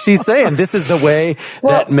 That's what she's saying. This is the way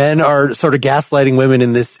that men are sort of gaslighting women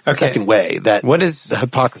in this second way. What is the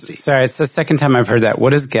hypocrisy? Sorry, it's the second time I've heard that.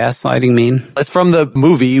 What does gaslighting mean? It's from the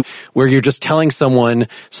movie where you're just telling someone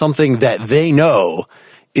something that they know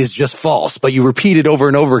is just false, but you repeat it over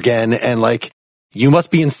and over again, and you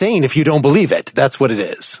must be insane if you don't believe it. That's what it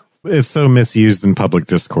is. It's so misused in public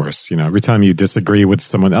discourse. Every time you disagree with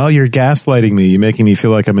someone, oh, you're gaslighting me. You're making me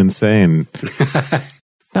feel like I'm insane.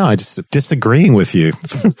 No, I just disagreeing with you.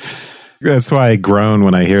 That's why I groan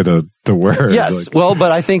when I hear the word. Yes.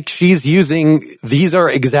 But I think she's using, these are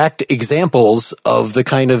exact examples of the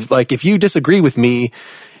kind of, if you disagree with me,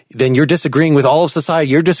 then you're disagreeing with all of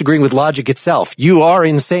society. You're disagreeing with logic itself. You are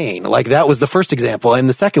insane. That was the first example. And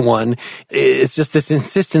the second one is just this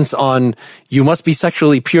insistence on you must be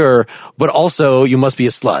sexually pure, but also you must be a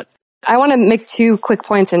slut. I want to make two quick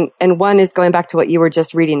points. And one is going back to what you were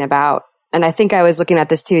just reading about. And I think I was looking at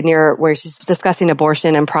this too, near where she's discussing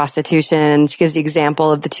abortion and prostitution. And she gives the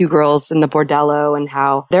example of the two girls in the bordello and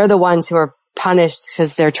how they're the ones who are punished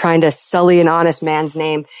because they're trying to sully an honest man's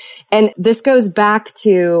name. And this goes back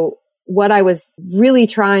to what I was really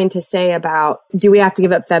trying to say about, do we have to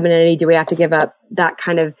give up femininity? Do we have to give up that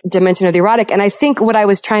kind of dimension of the erotic? And I think what I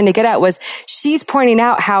was trying to get at was she's pointing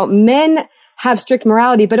out how men have strict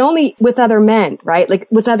morality, but only with other men, right?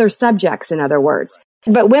 With other subjects, in other words.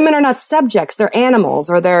 But women are not subjects. They're animals,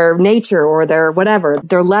 or they're nature, or they're whatever.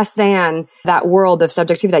 They're less than that world of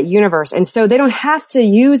subjectivity, that universe. And so they don't have to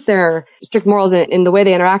use their strict morals in the way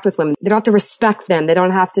they interact with women. They don't have to respect them. They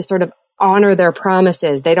don't have to sort of honor their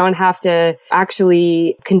promises. They don't have to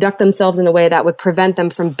actually conduct themselves in a way that would prevent them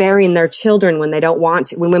from bearing their children when they don't want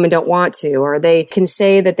to, when women don't want to, or they can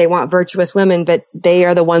say that they want virtuous women, but they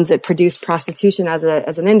are the ones that produce prostitution as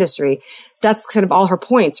an industry. That's kind of all her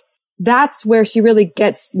points. That's where she really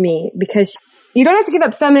gets me, because you don't have to give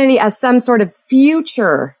up femininity as some sort of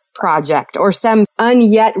future project or some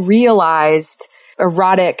unyet realized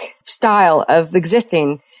erotic style of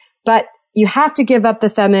existing, but you have to give up the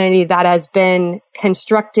femininity that has been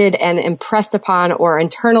constructed and impressed upon or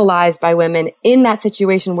internalized by women in that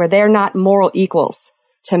situation where they're not moral equals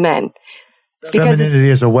to men. Because femininity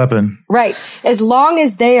is a weapon. Right. As long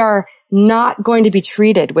as they are not going to be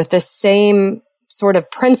treated with the same sort of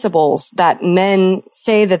principles that men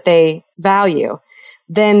say that they value,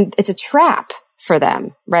 then it's a trap for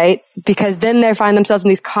them, right? Because then they find themselves in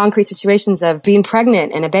these concrete situations of being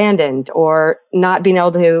pregnant and abandoned, or not being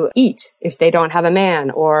able to eat if they don't have a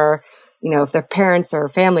man, or, if their parents or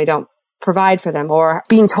family don't provide for them, or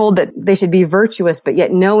being told that they should be virtuous, but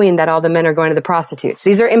yet knowing that all the men are going to the prostitutes.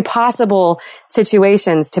 These are impossible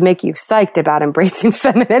situations to make you psyched about embracing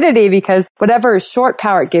femininity, because whatever short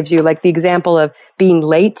power it gives you, like the example of being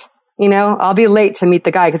late, I'll be late to meet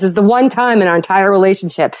the guy because it's the one time in our entire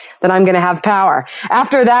relationship that I'm going to have power.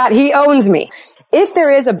 After that, he owns me. if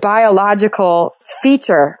there is a biological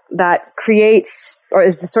feature that creates or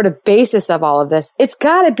is the sort of basis of all of this, it's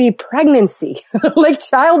got to be pregnancy, like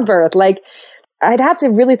childbirth. Like, I'd have to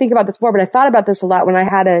really think about this more, but I thought about this a lot when I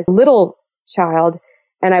had a little child,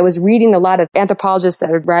 and I was reading a lot of anthropologists that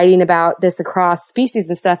are writing about this across species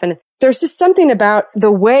and stuff. And there's just something about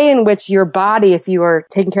the way in which your body, if you are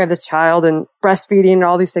taking care of this child and breastfeeding and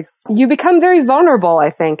all these things, you become very vulnerable,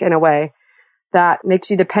 I think, in a way that makes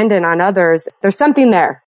you dependent on others. There's something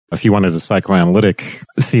there. If you wanted a psychoanalytic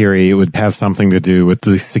theory, it would have something to do with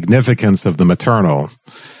the significance of the maternal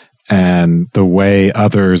and the way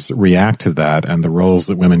others react to that and the roles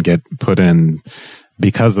that women get put in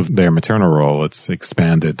because of their maternal role. It's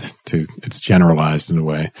expanded it's generalized in a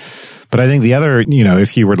way. But I think the other,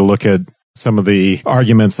 if you were to look at some of the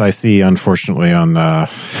arguments I see, unfortunately,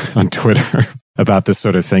 on Twitter about this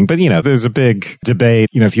sort of thing. But, there's a big debate.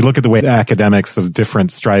 If you look at the way academics of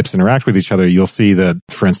different stripes interact with each other, you'll see that,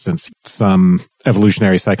 for instance, some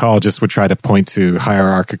evolutionary psychologists would try to point to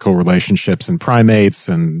hierarchical relationships in primates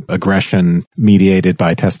and aggression mediated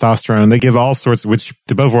by testosterone. They give all sorts, which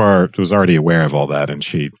de Beauvoir was already aware of all that, and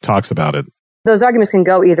she talks about it. Those arguments can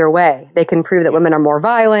go either way. They can prove that women are more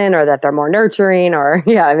violent or that they're more nurturing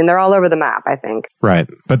they're all over the map, I think. Right.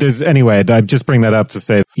 But I just bring that up to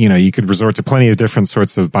say, you could resort to plenty of different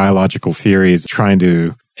sorts of biological theories trying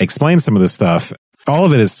to explain some of this stuff. All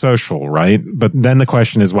of it is social, right? But then the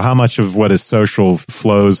question is, well, how much of what is social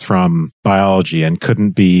flows from biology and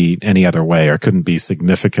couldn't be any other way or couldn't be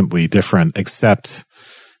significantly different except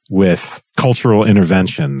with cultural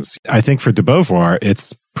interventions? I think for de Beauvoir,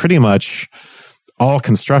 it's pretty much all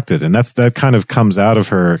constructed. And that kind of comes out of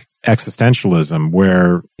her existentialism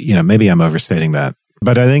where, maybe I'm overstating that.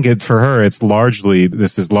 But I think for her,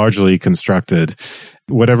 this is largely constructed.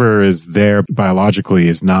 Whatever is there biologically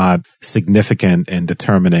is not significant in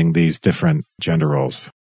determining these different gender roles.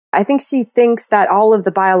 I think she thinks that all of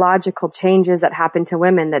the biological changes that happen to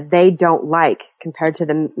women that they don't like compared to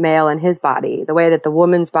the male and his body, the way that the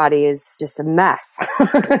woman's body is just a mess,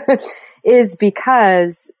 is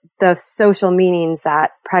because the social meanings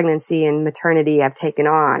that pregnancy and maternity have taken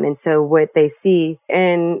on. And so what they see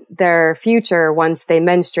in their future once they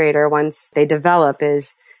menstruate or once they develop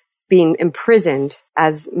is being imprisoned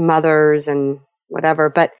as mothers and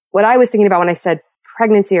whatever. But what I was thinking about when I said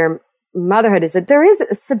pregnancy or motherhood is that there is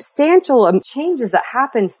substantial changes that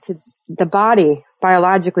happens to the body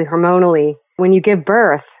biologically, hormonally, when you give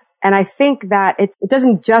birth. And I think that it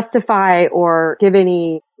doesn't justify or give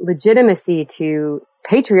any legitimacy to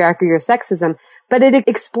patriarchy or sexism, but it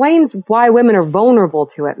explains why women are vulnerable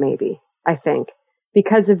to it, maybe, I think,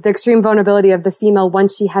 because of the extreme vulnerability of the female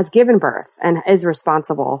once she has given birth and is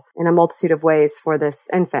responsible in a multitude of ways for this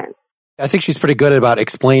infant. I think she's pretty good about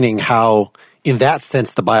explaining how, in that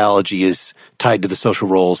sense, the biology is tied to the social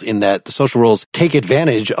roles, in that the social roles take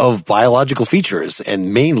advantage of biological features.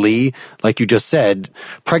 And mainly, like you just said,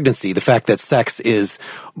 pregnancy, the fact that sex is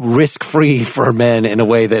risk-free for men in a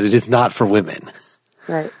way that it is not for women.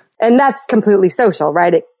 Right. And that's completely social,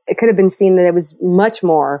 right? It could have been seen that it was much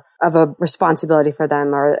more of a responsibility for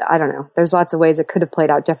them, or I don't know. There's lots of ways it could have played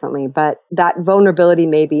out differently, but that vulnerability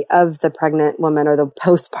maybe of the pregnant woman or the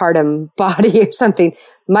postpartum body or something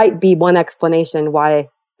might be one explanation why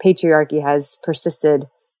patriarchy has persisted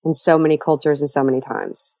in so many cultures and so many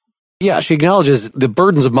times. Yeah, she acknowledges the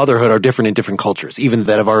burdens of motherhood are different in different cultures, even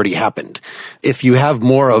that have already happened. If you have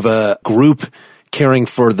more of a group caring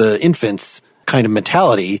for the infants kind of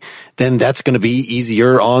mentality, then that's going to be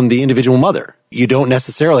easier on the individual mother. You don't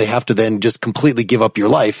necessarily have to then just completely give up your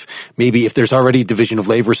life. Maybe if there's already division of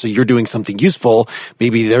labor, so you're doing something useful,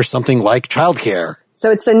 maybe there's something like childcare.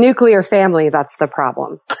 So it's the nuclear family that's the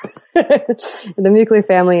problem. The nuclear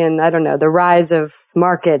family and, I don't know, the rise of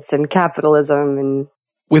markets and capitalism and...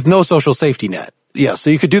 with no social safety net. Yeah, so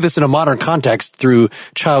you could do this in a modern context through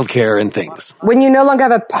childcare and things. When you no longer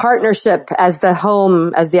have a partnership as the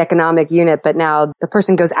home, as the economic unit, but now the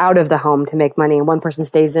person goes out of the home to make money and one person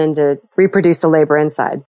stays in to reproduce the labor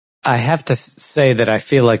inside. I have to say that I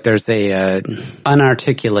feel like there's a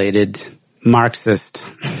unarticulated Marxist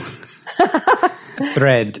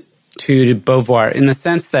thread to Beauvoir in the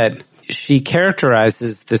sense that she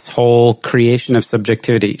characterizes this whole creation of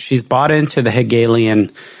subjectivity. She's bought into the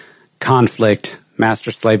Hegelian conflict,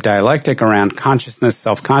 master-slave dialectic around consciousness,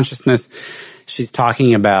 self-consciousness. She's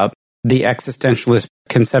talking about the existentialist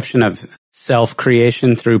conception of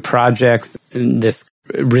self-creation through projects, this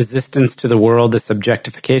resistance to the world, this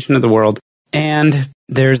objectification of the world. And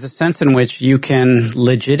there's a sense in which you can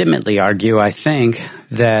legitimately argue, I think,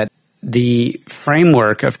 that the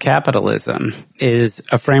framework of capitalism is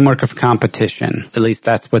a framework of competition. At least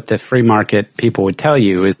that's what the free market people would tell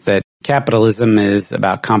you, is that capitalism is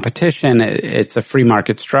about competition. It's a free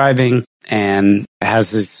market striving and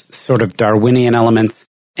has this sort of Darwinian elements.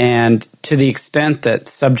 And to the extent that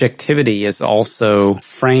subjectivity is also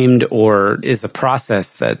framed or is a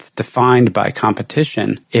process that's defined by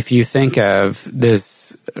competition, if you think of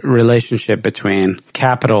this relationship between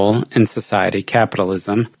capital and society,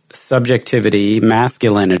 capitalism, subjectivity,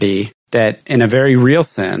 masculinity, that in a very real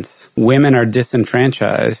sense, women are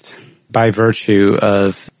disenfranchised by virtue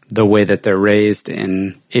of the way that they're raised.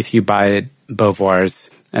 And if you buy Beauvoir's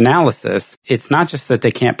analysis, it's not just that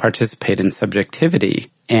they can't participate in subjectivity,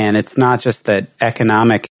 and it's not just that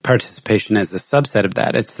economic participation is a subset of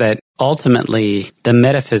that. It's that ultimately the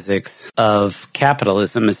metaphysics of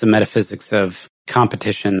capitalism is the metaphysics of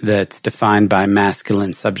competition that's defined by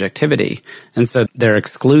masculine subjectivity. And so they're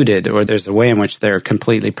excluded, or there's a way in which they're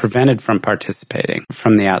completely prevented from participating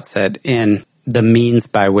from the outset in the means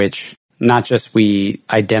by which not just we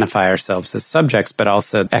identify ourselves as subjects, but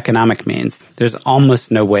also economic means. There's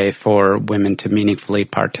almost no way for women to meaningfully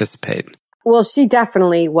participate. Well, she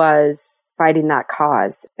definitely was fighting that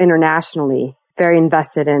cause internationally, very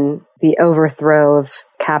invested in the overthrow of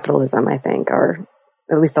capitalism, I think, or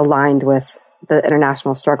at least aligned with the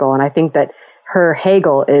international struggle. And I think that her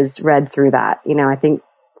Hegel is read through that. I think,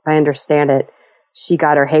 if I understand it, she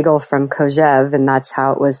got her Hegel from Kojève, and that's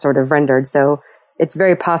how it was sort of rendered. So it's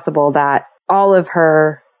very possible that all of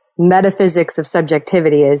her metaphysics of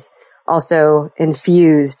subjectivity is also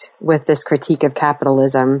infused with this critique of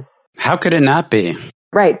capitalism. How could it not be?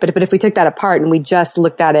 Right. But if we took that apart and we just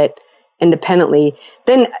looked at it independently,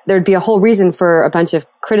 then there'd be a whole reason for a bunch of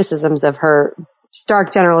criticisms of her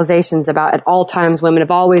stark generalizations about at all times women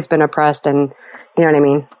have always been oppressed, and you know what I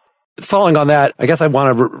mean? Following on that, I guess I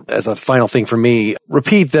want to, as a final thing for me,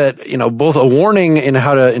 repeat that, both a warning in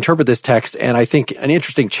how to interpret this text and I think an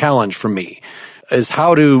interesting challenge for me is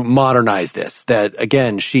how to modernize this. That,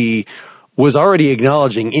 again, she was already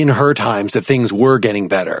acknowledging in her times that things were getting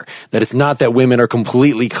better, that it's not that women are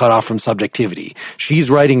completely cut off from subjectivity. She's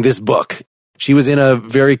writing this book. She was in a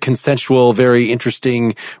very consensual, very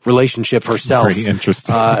interesting relationship herself. Very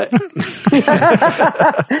interesting.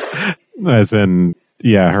 As in,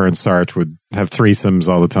 yeah, her and Sartre would have threesomes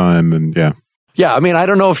all the time, and yeah. Yeah, I mean, I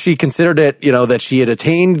don't know if she considered it, that she had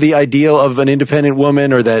attained the ideal of an independent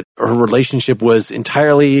woman, or that her relationship was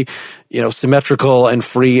entirely, symmetrical and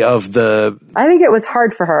free of the... I think it was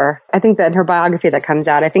hard for her. I think that in her biography that comes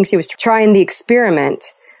out, I think she was trying the experiment,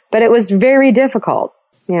 but it was very difficult.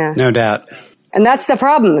 Yeah. No doubt. And that's the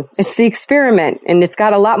problem. It's the experiment, and it's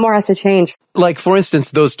got a lot more has to change. Like, for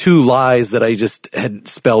instance, those two lies that I just had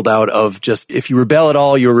spelled out of just, if you rebel at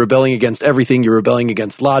all, you're rebelling against everything, you're rebelling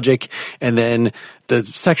against logic. And then the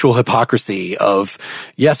sexual hypocrisy of,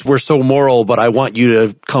 yes, we're so moral, but I want you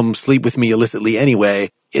to come sleep with me illicitly anyway.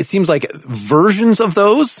 It seems like versions of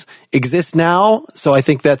those exist now. So I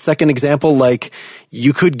think that second example, like,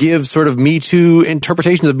 you could give sort of Me Too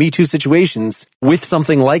interpretations of Me Too situations with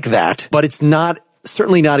something like that, but it's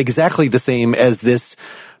certainly not exactly the same as this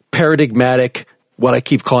paradigmatic, what I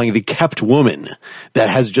keep calling the kept woman that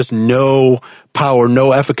has just no power,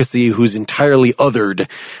 no efficacy, who's entirely othered.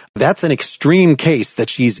 That's an extreme case that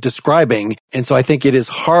she's describing. And so I think it is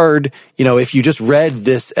hard, if you just read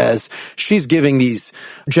this as she's giving these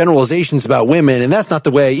generalizations about women, and that's not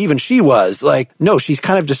the way even she was. Like, no, she's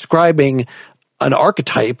kind of describing an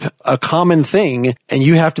archetype, a common thing, and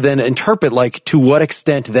you have to then interpret, like, to what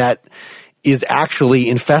extent that is actually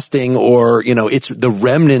infesting, or, it's the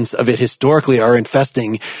remnants of it historically are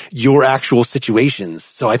infesting your actual situations.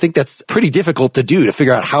 So I think that's pretty difficult to do, to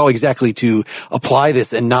figure out how exactly to apply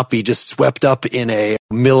this and not be just swept up in a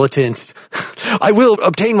militant, I will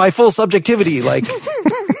obtain my full subjectivity, like...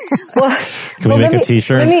 Can we make a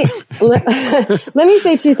t-shirt? Let me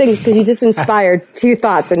say two things, because you just inspired two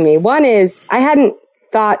thoughts in me. One is, I hadn't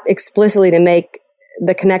thought explicitly to make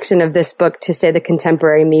the connection of this book to, say, the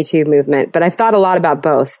contemporary Me Too movement, but I've thought a lot about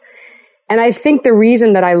both. And I think the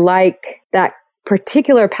reason that I like that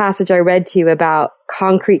particular passage I read to you about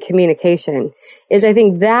concrete communication is I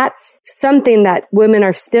think that's something that women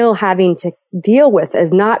are still having to deal with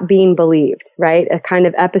as not being believed, right? A kind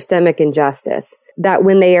of epistemic injustice that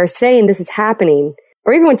when they are saying this is happening,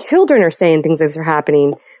 or even when children are saying things that are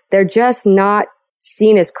happening, they're just not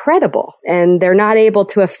seen as credible, and they're not able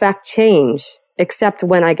to affect change, except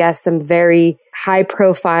when, I guess, some very high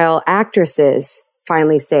profile actresses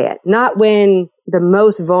finally say it. Not when the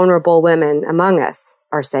most vulnerable women among us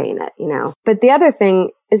are saying it, But the other thing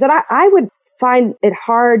is that I would find it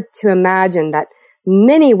hard to imagine that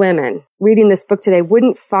many women reading this book today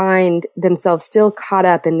wouldn't find themselves still caught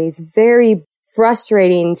up in these very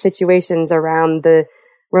frustrating situations around the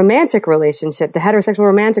romantic relationship, the heterosexual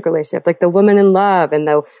romantic relationship, like the woman in love and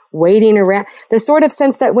the waiting around, the sort of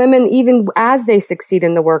sense that women, even as they succeed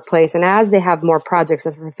in the workplace and as they have more projects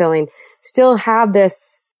that are fulfilling, still have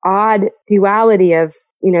this odd duality of,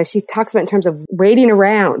 she talks about in terms of waiting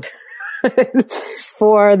around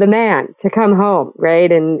for the man to come home,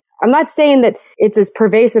 right? And I'm not saying that it's as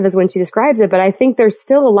pervasive as when she describes it, but I think there's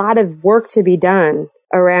still a lot of work to be done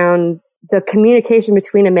around the communication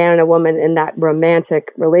between a man and a woman in that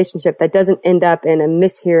romantic relationship that doesn't end up in a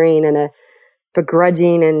mishearing and a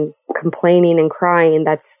begrudging and complaining and crying.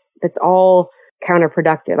 That's all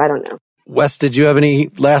counterproductive. I don't know. Wes, did you have any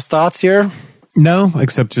last thoughts here? No,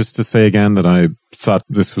 except just to say again that I thought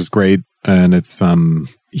this was great, and it's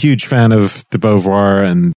huge fan of de Beauvoir,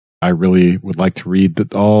 and I really would like to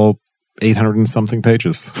read all 800 and something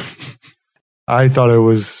pages. I thought it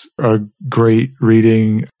was a great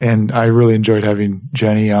reading, and I really enjoyed having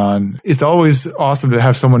Jenny on. It's always awesome to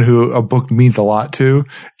have someone who a book means a lot to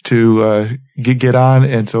get on,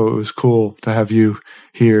 and so it was cool to have you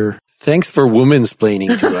here. Thanks for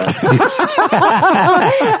womansplaining to us. Oh,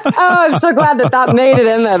 I'm so glad that made it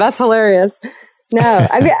in there. That's hilarious. No,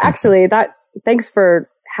 I mean, actually, thanks for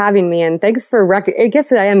having me, and thanks for I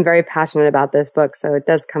guess I am very passionate about this book, so it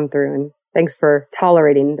does come through, and thanks for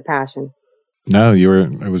tolerating the passion. No,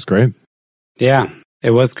 it was great. Yeah,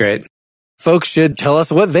 it was great. Folks should tell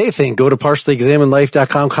us what they think. Go to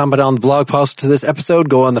partiallyexaminedlife.com, comment on the blog post to this episode,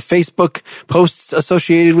 go on the Facebook posts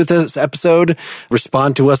associated with this episode,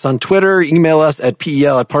 respond to us on Twitter, email us at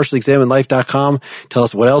pel@partiallyexaminedlife.com. Tell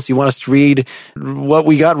us what else you want us to read, what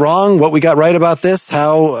we got wrong, what we got right about this,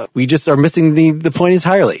 how we just are missing the point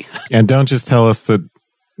entirely. And don't just tell us that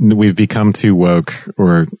we've become too woke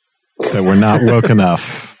or that we're not woke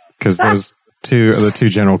enough, because those are the two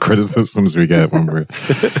general criticisms we get when we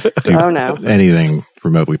do anything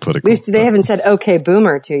remotely political. At least they haven't said "okay,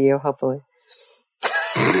 boomer" to you. Hopefully,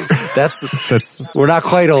 that's we're not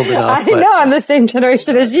quite old enough. I know I'm the same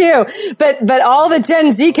generation as you, but all the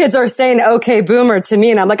Gen Z kids are saying "okay, boomer" to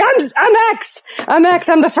me, and I'm like, I'm X.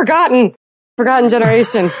 I'm the forgotten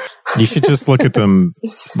generation. You should just look at them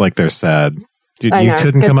like they're sad. Dude, you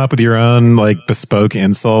couldn't come up with your own bespoke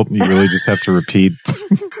insult. You really just have to repeat.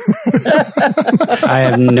 I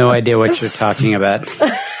have no idea what you're talking about.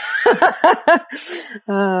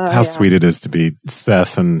 How sweet it is to be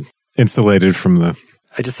Seth and insulated from the...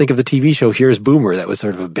 I just think of the TV show Here's Boomer. That was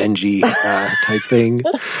sort of a Benji type thing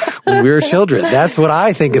when we were children. That's what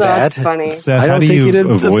I think of That's that. Funny. Seth, I don't think it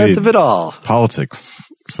is offensive at all. Politics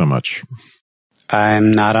so much. I'm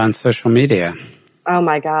not on social media. Oh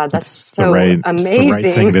my God, that's so amazing. It's the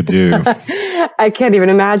right thing to do. I can't even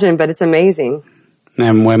imagine, but it's amazing.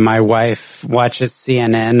 And when my wife watches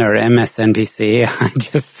CNN or MSNBC, I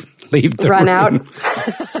just leave the Run room. out.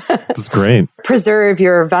 It's great. Preserve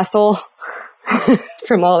your vessel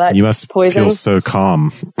from all that You must poison. feel so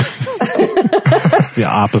calm. It's the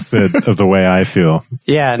opposite of the way I feel.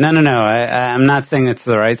 Yeah, no. I'm not saying it's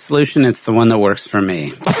the right solution. It's the one that works for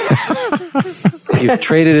me. You've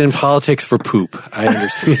traded in politics for poop. I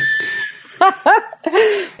understand.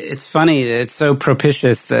 It's funny. It's so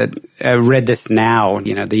propitious that I read this now,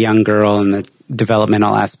 the young girl and the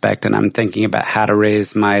developmental aspect, and I'm thinking about how to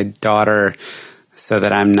raise my daughter so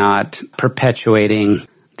that I'm not perpetuating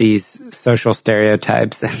these social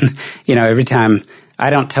stereotypes. And, every time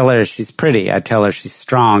I don't tell her she's pretty, I tell her she's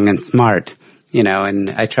strong and smart,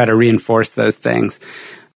 and I try to reinforce those things.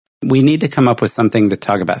 We need to come up with something to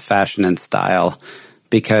talk about fashion and style,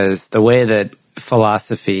 because the way that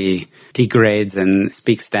philosophy degrades and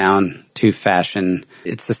speaks down to fashion,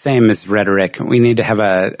 it's the same as rhetoric. We need to have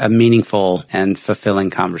a meaningful and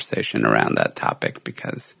fulfilling conversation around that topic,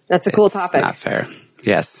 because that's a cool topic. It's not fair.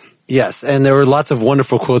 Yes. Yes, and there were lots of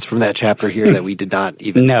wonderful quotes from that chapter here that we did not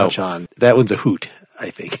even touch on. That one's a hoot,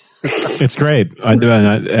 I think. It's great,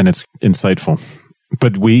 and it's insightful.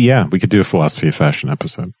 But we could do a philosophy of fashion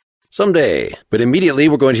episode. Someday. But immediately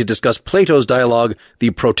we're going to discuss Plato's dialogue,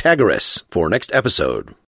 The Protagoras, for next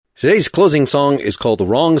episode. Today's closing song is called The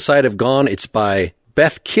Wrong Side of Gone. It's by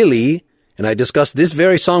Beth Killy, and I discussed this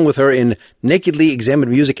very song with her in Nakedly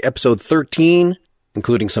Examined Music episode 13,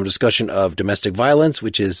 including some discussion of domestic violence,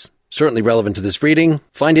 which is certainly relevant to this reading.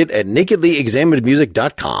 Find it at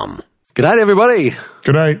nakedlyexaminedmusic.com. Good night, everybody.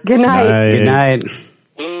 Good night. Good night. Good night.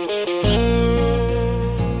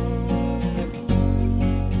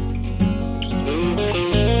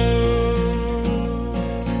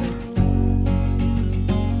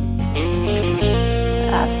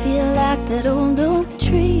 That old oak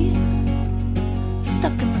tree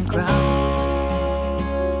stuck in the ground.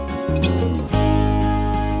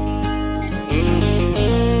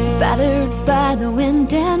 Battered by the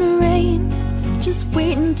wind and rain, just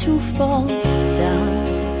waiting to fall down.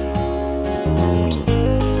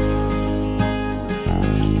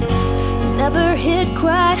 Never hit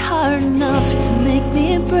quite hard enough to make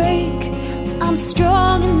me break. I'm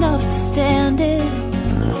strong enough to stand it,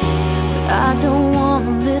 but I don't want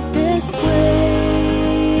to live this way.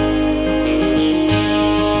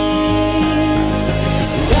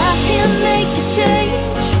 And I can make you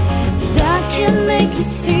change, and I can make you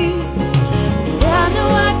see. And I know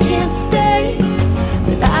I can't stay,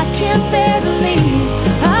 but I can't bear to leave.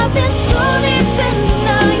 I've been so deep in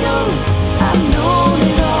denial, 'cause I've known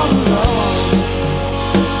it all along.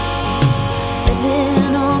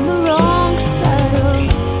 Living on the wrong side of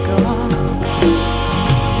gone.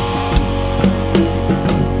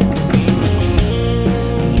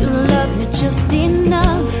 You love me just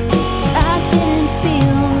enough, I didn't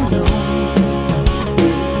feel alone.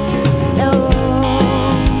 No,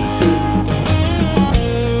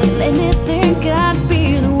 it made me think I'd be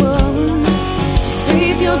the one to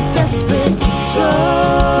save your desperate soul.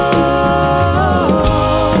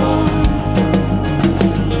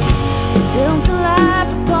 We built a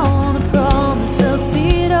life upon a promise of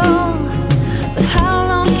it all, but how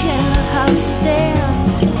long can a house stand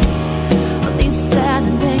on these sad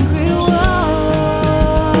and angry walls?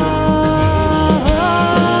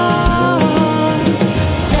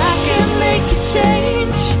 And I can't make you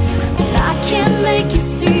change, and I can't make you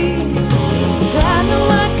see. And I know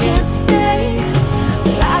I can't stay,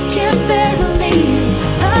 but I can't bear to leave.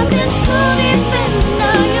 I've been so deep in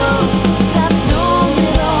denial, 'cause I've known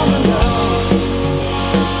it all along.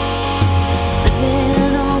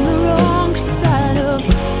 Living on the wrong side of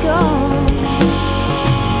gone.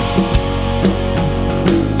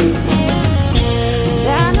 And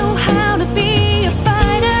I know how to be a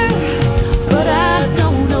fighter, but I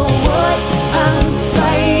don't know what I'm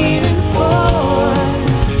fighting for.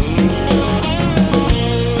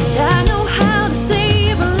 And I know how to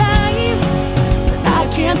save a life, but I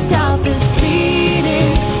can't stop this bleeding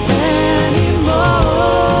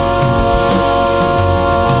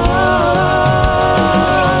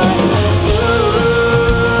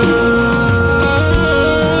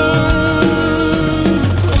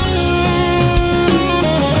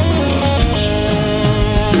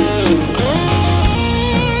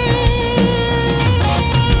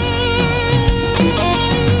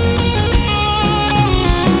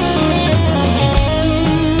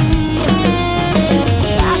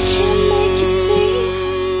I can't make you see,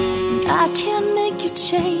 and I can't make you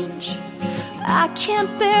change. I can't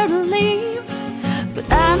bear to leave, but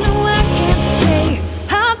I know I can't stay.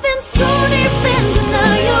 I've been so deep in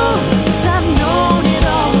denial, 'cause I've known it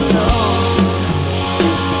all along.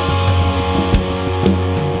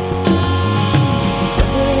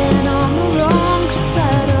 Living on the wrong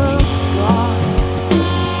side of gone.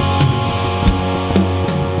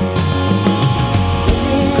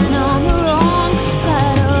 Living on the wrong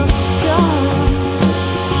side of gone.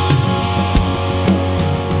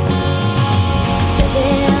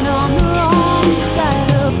 Living on the wrong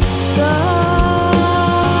side of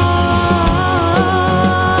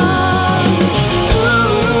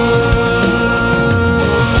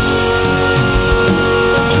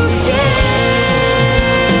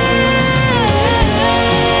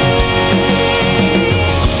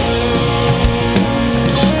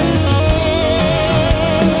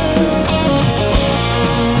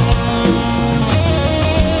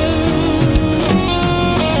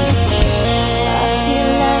I feel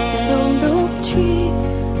like that old oak tree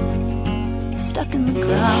stuck in the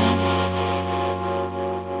ground.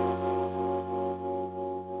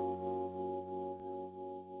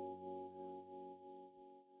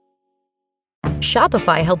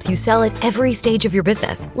 Shopify helps you sell at every stage of your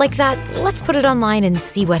business. Like that, let's put it online and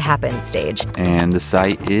see what happens stage. And the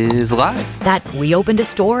site is live. That we opened a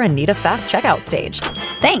store and need a fast checkout stage.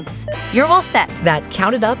 Thanks. You're all set. That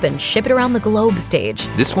count it up and ship it around the globe stage.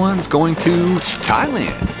 This one's going to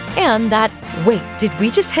Thailand. And that, wait, did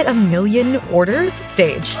we just hit 1 million orders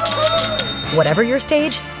stage? Whatever your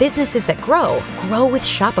stage, businesses that grow with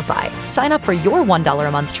Shopify. Sign up for your $1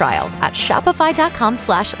 a month trial at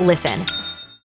shopify.com/listen.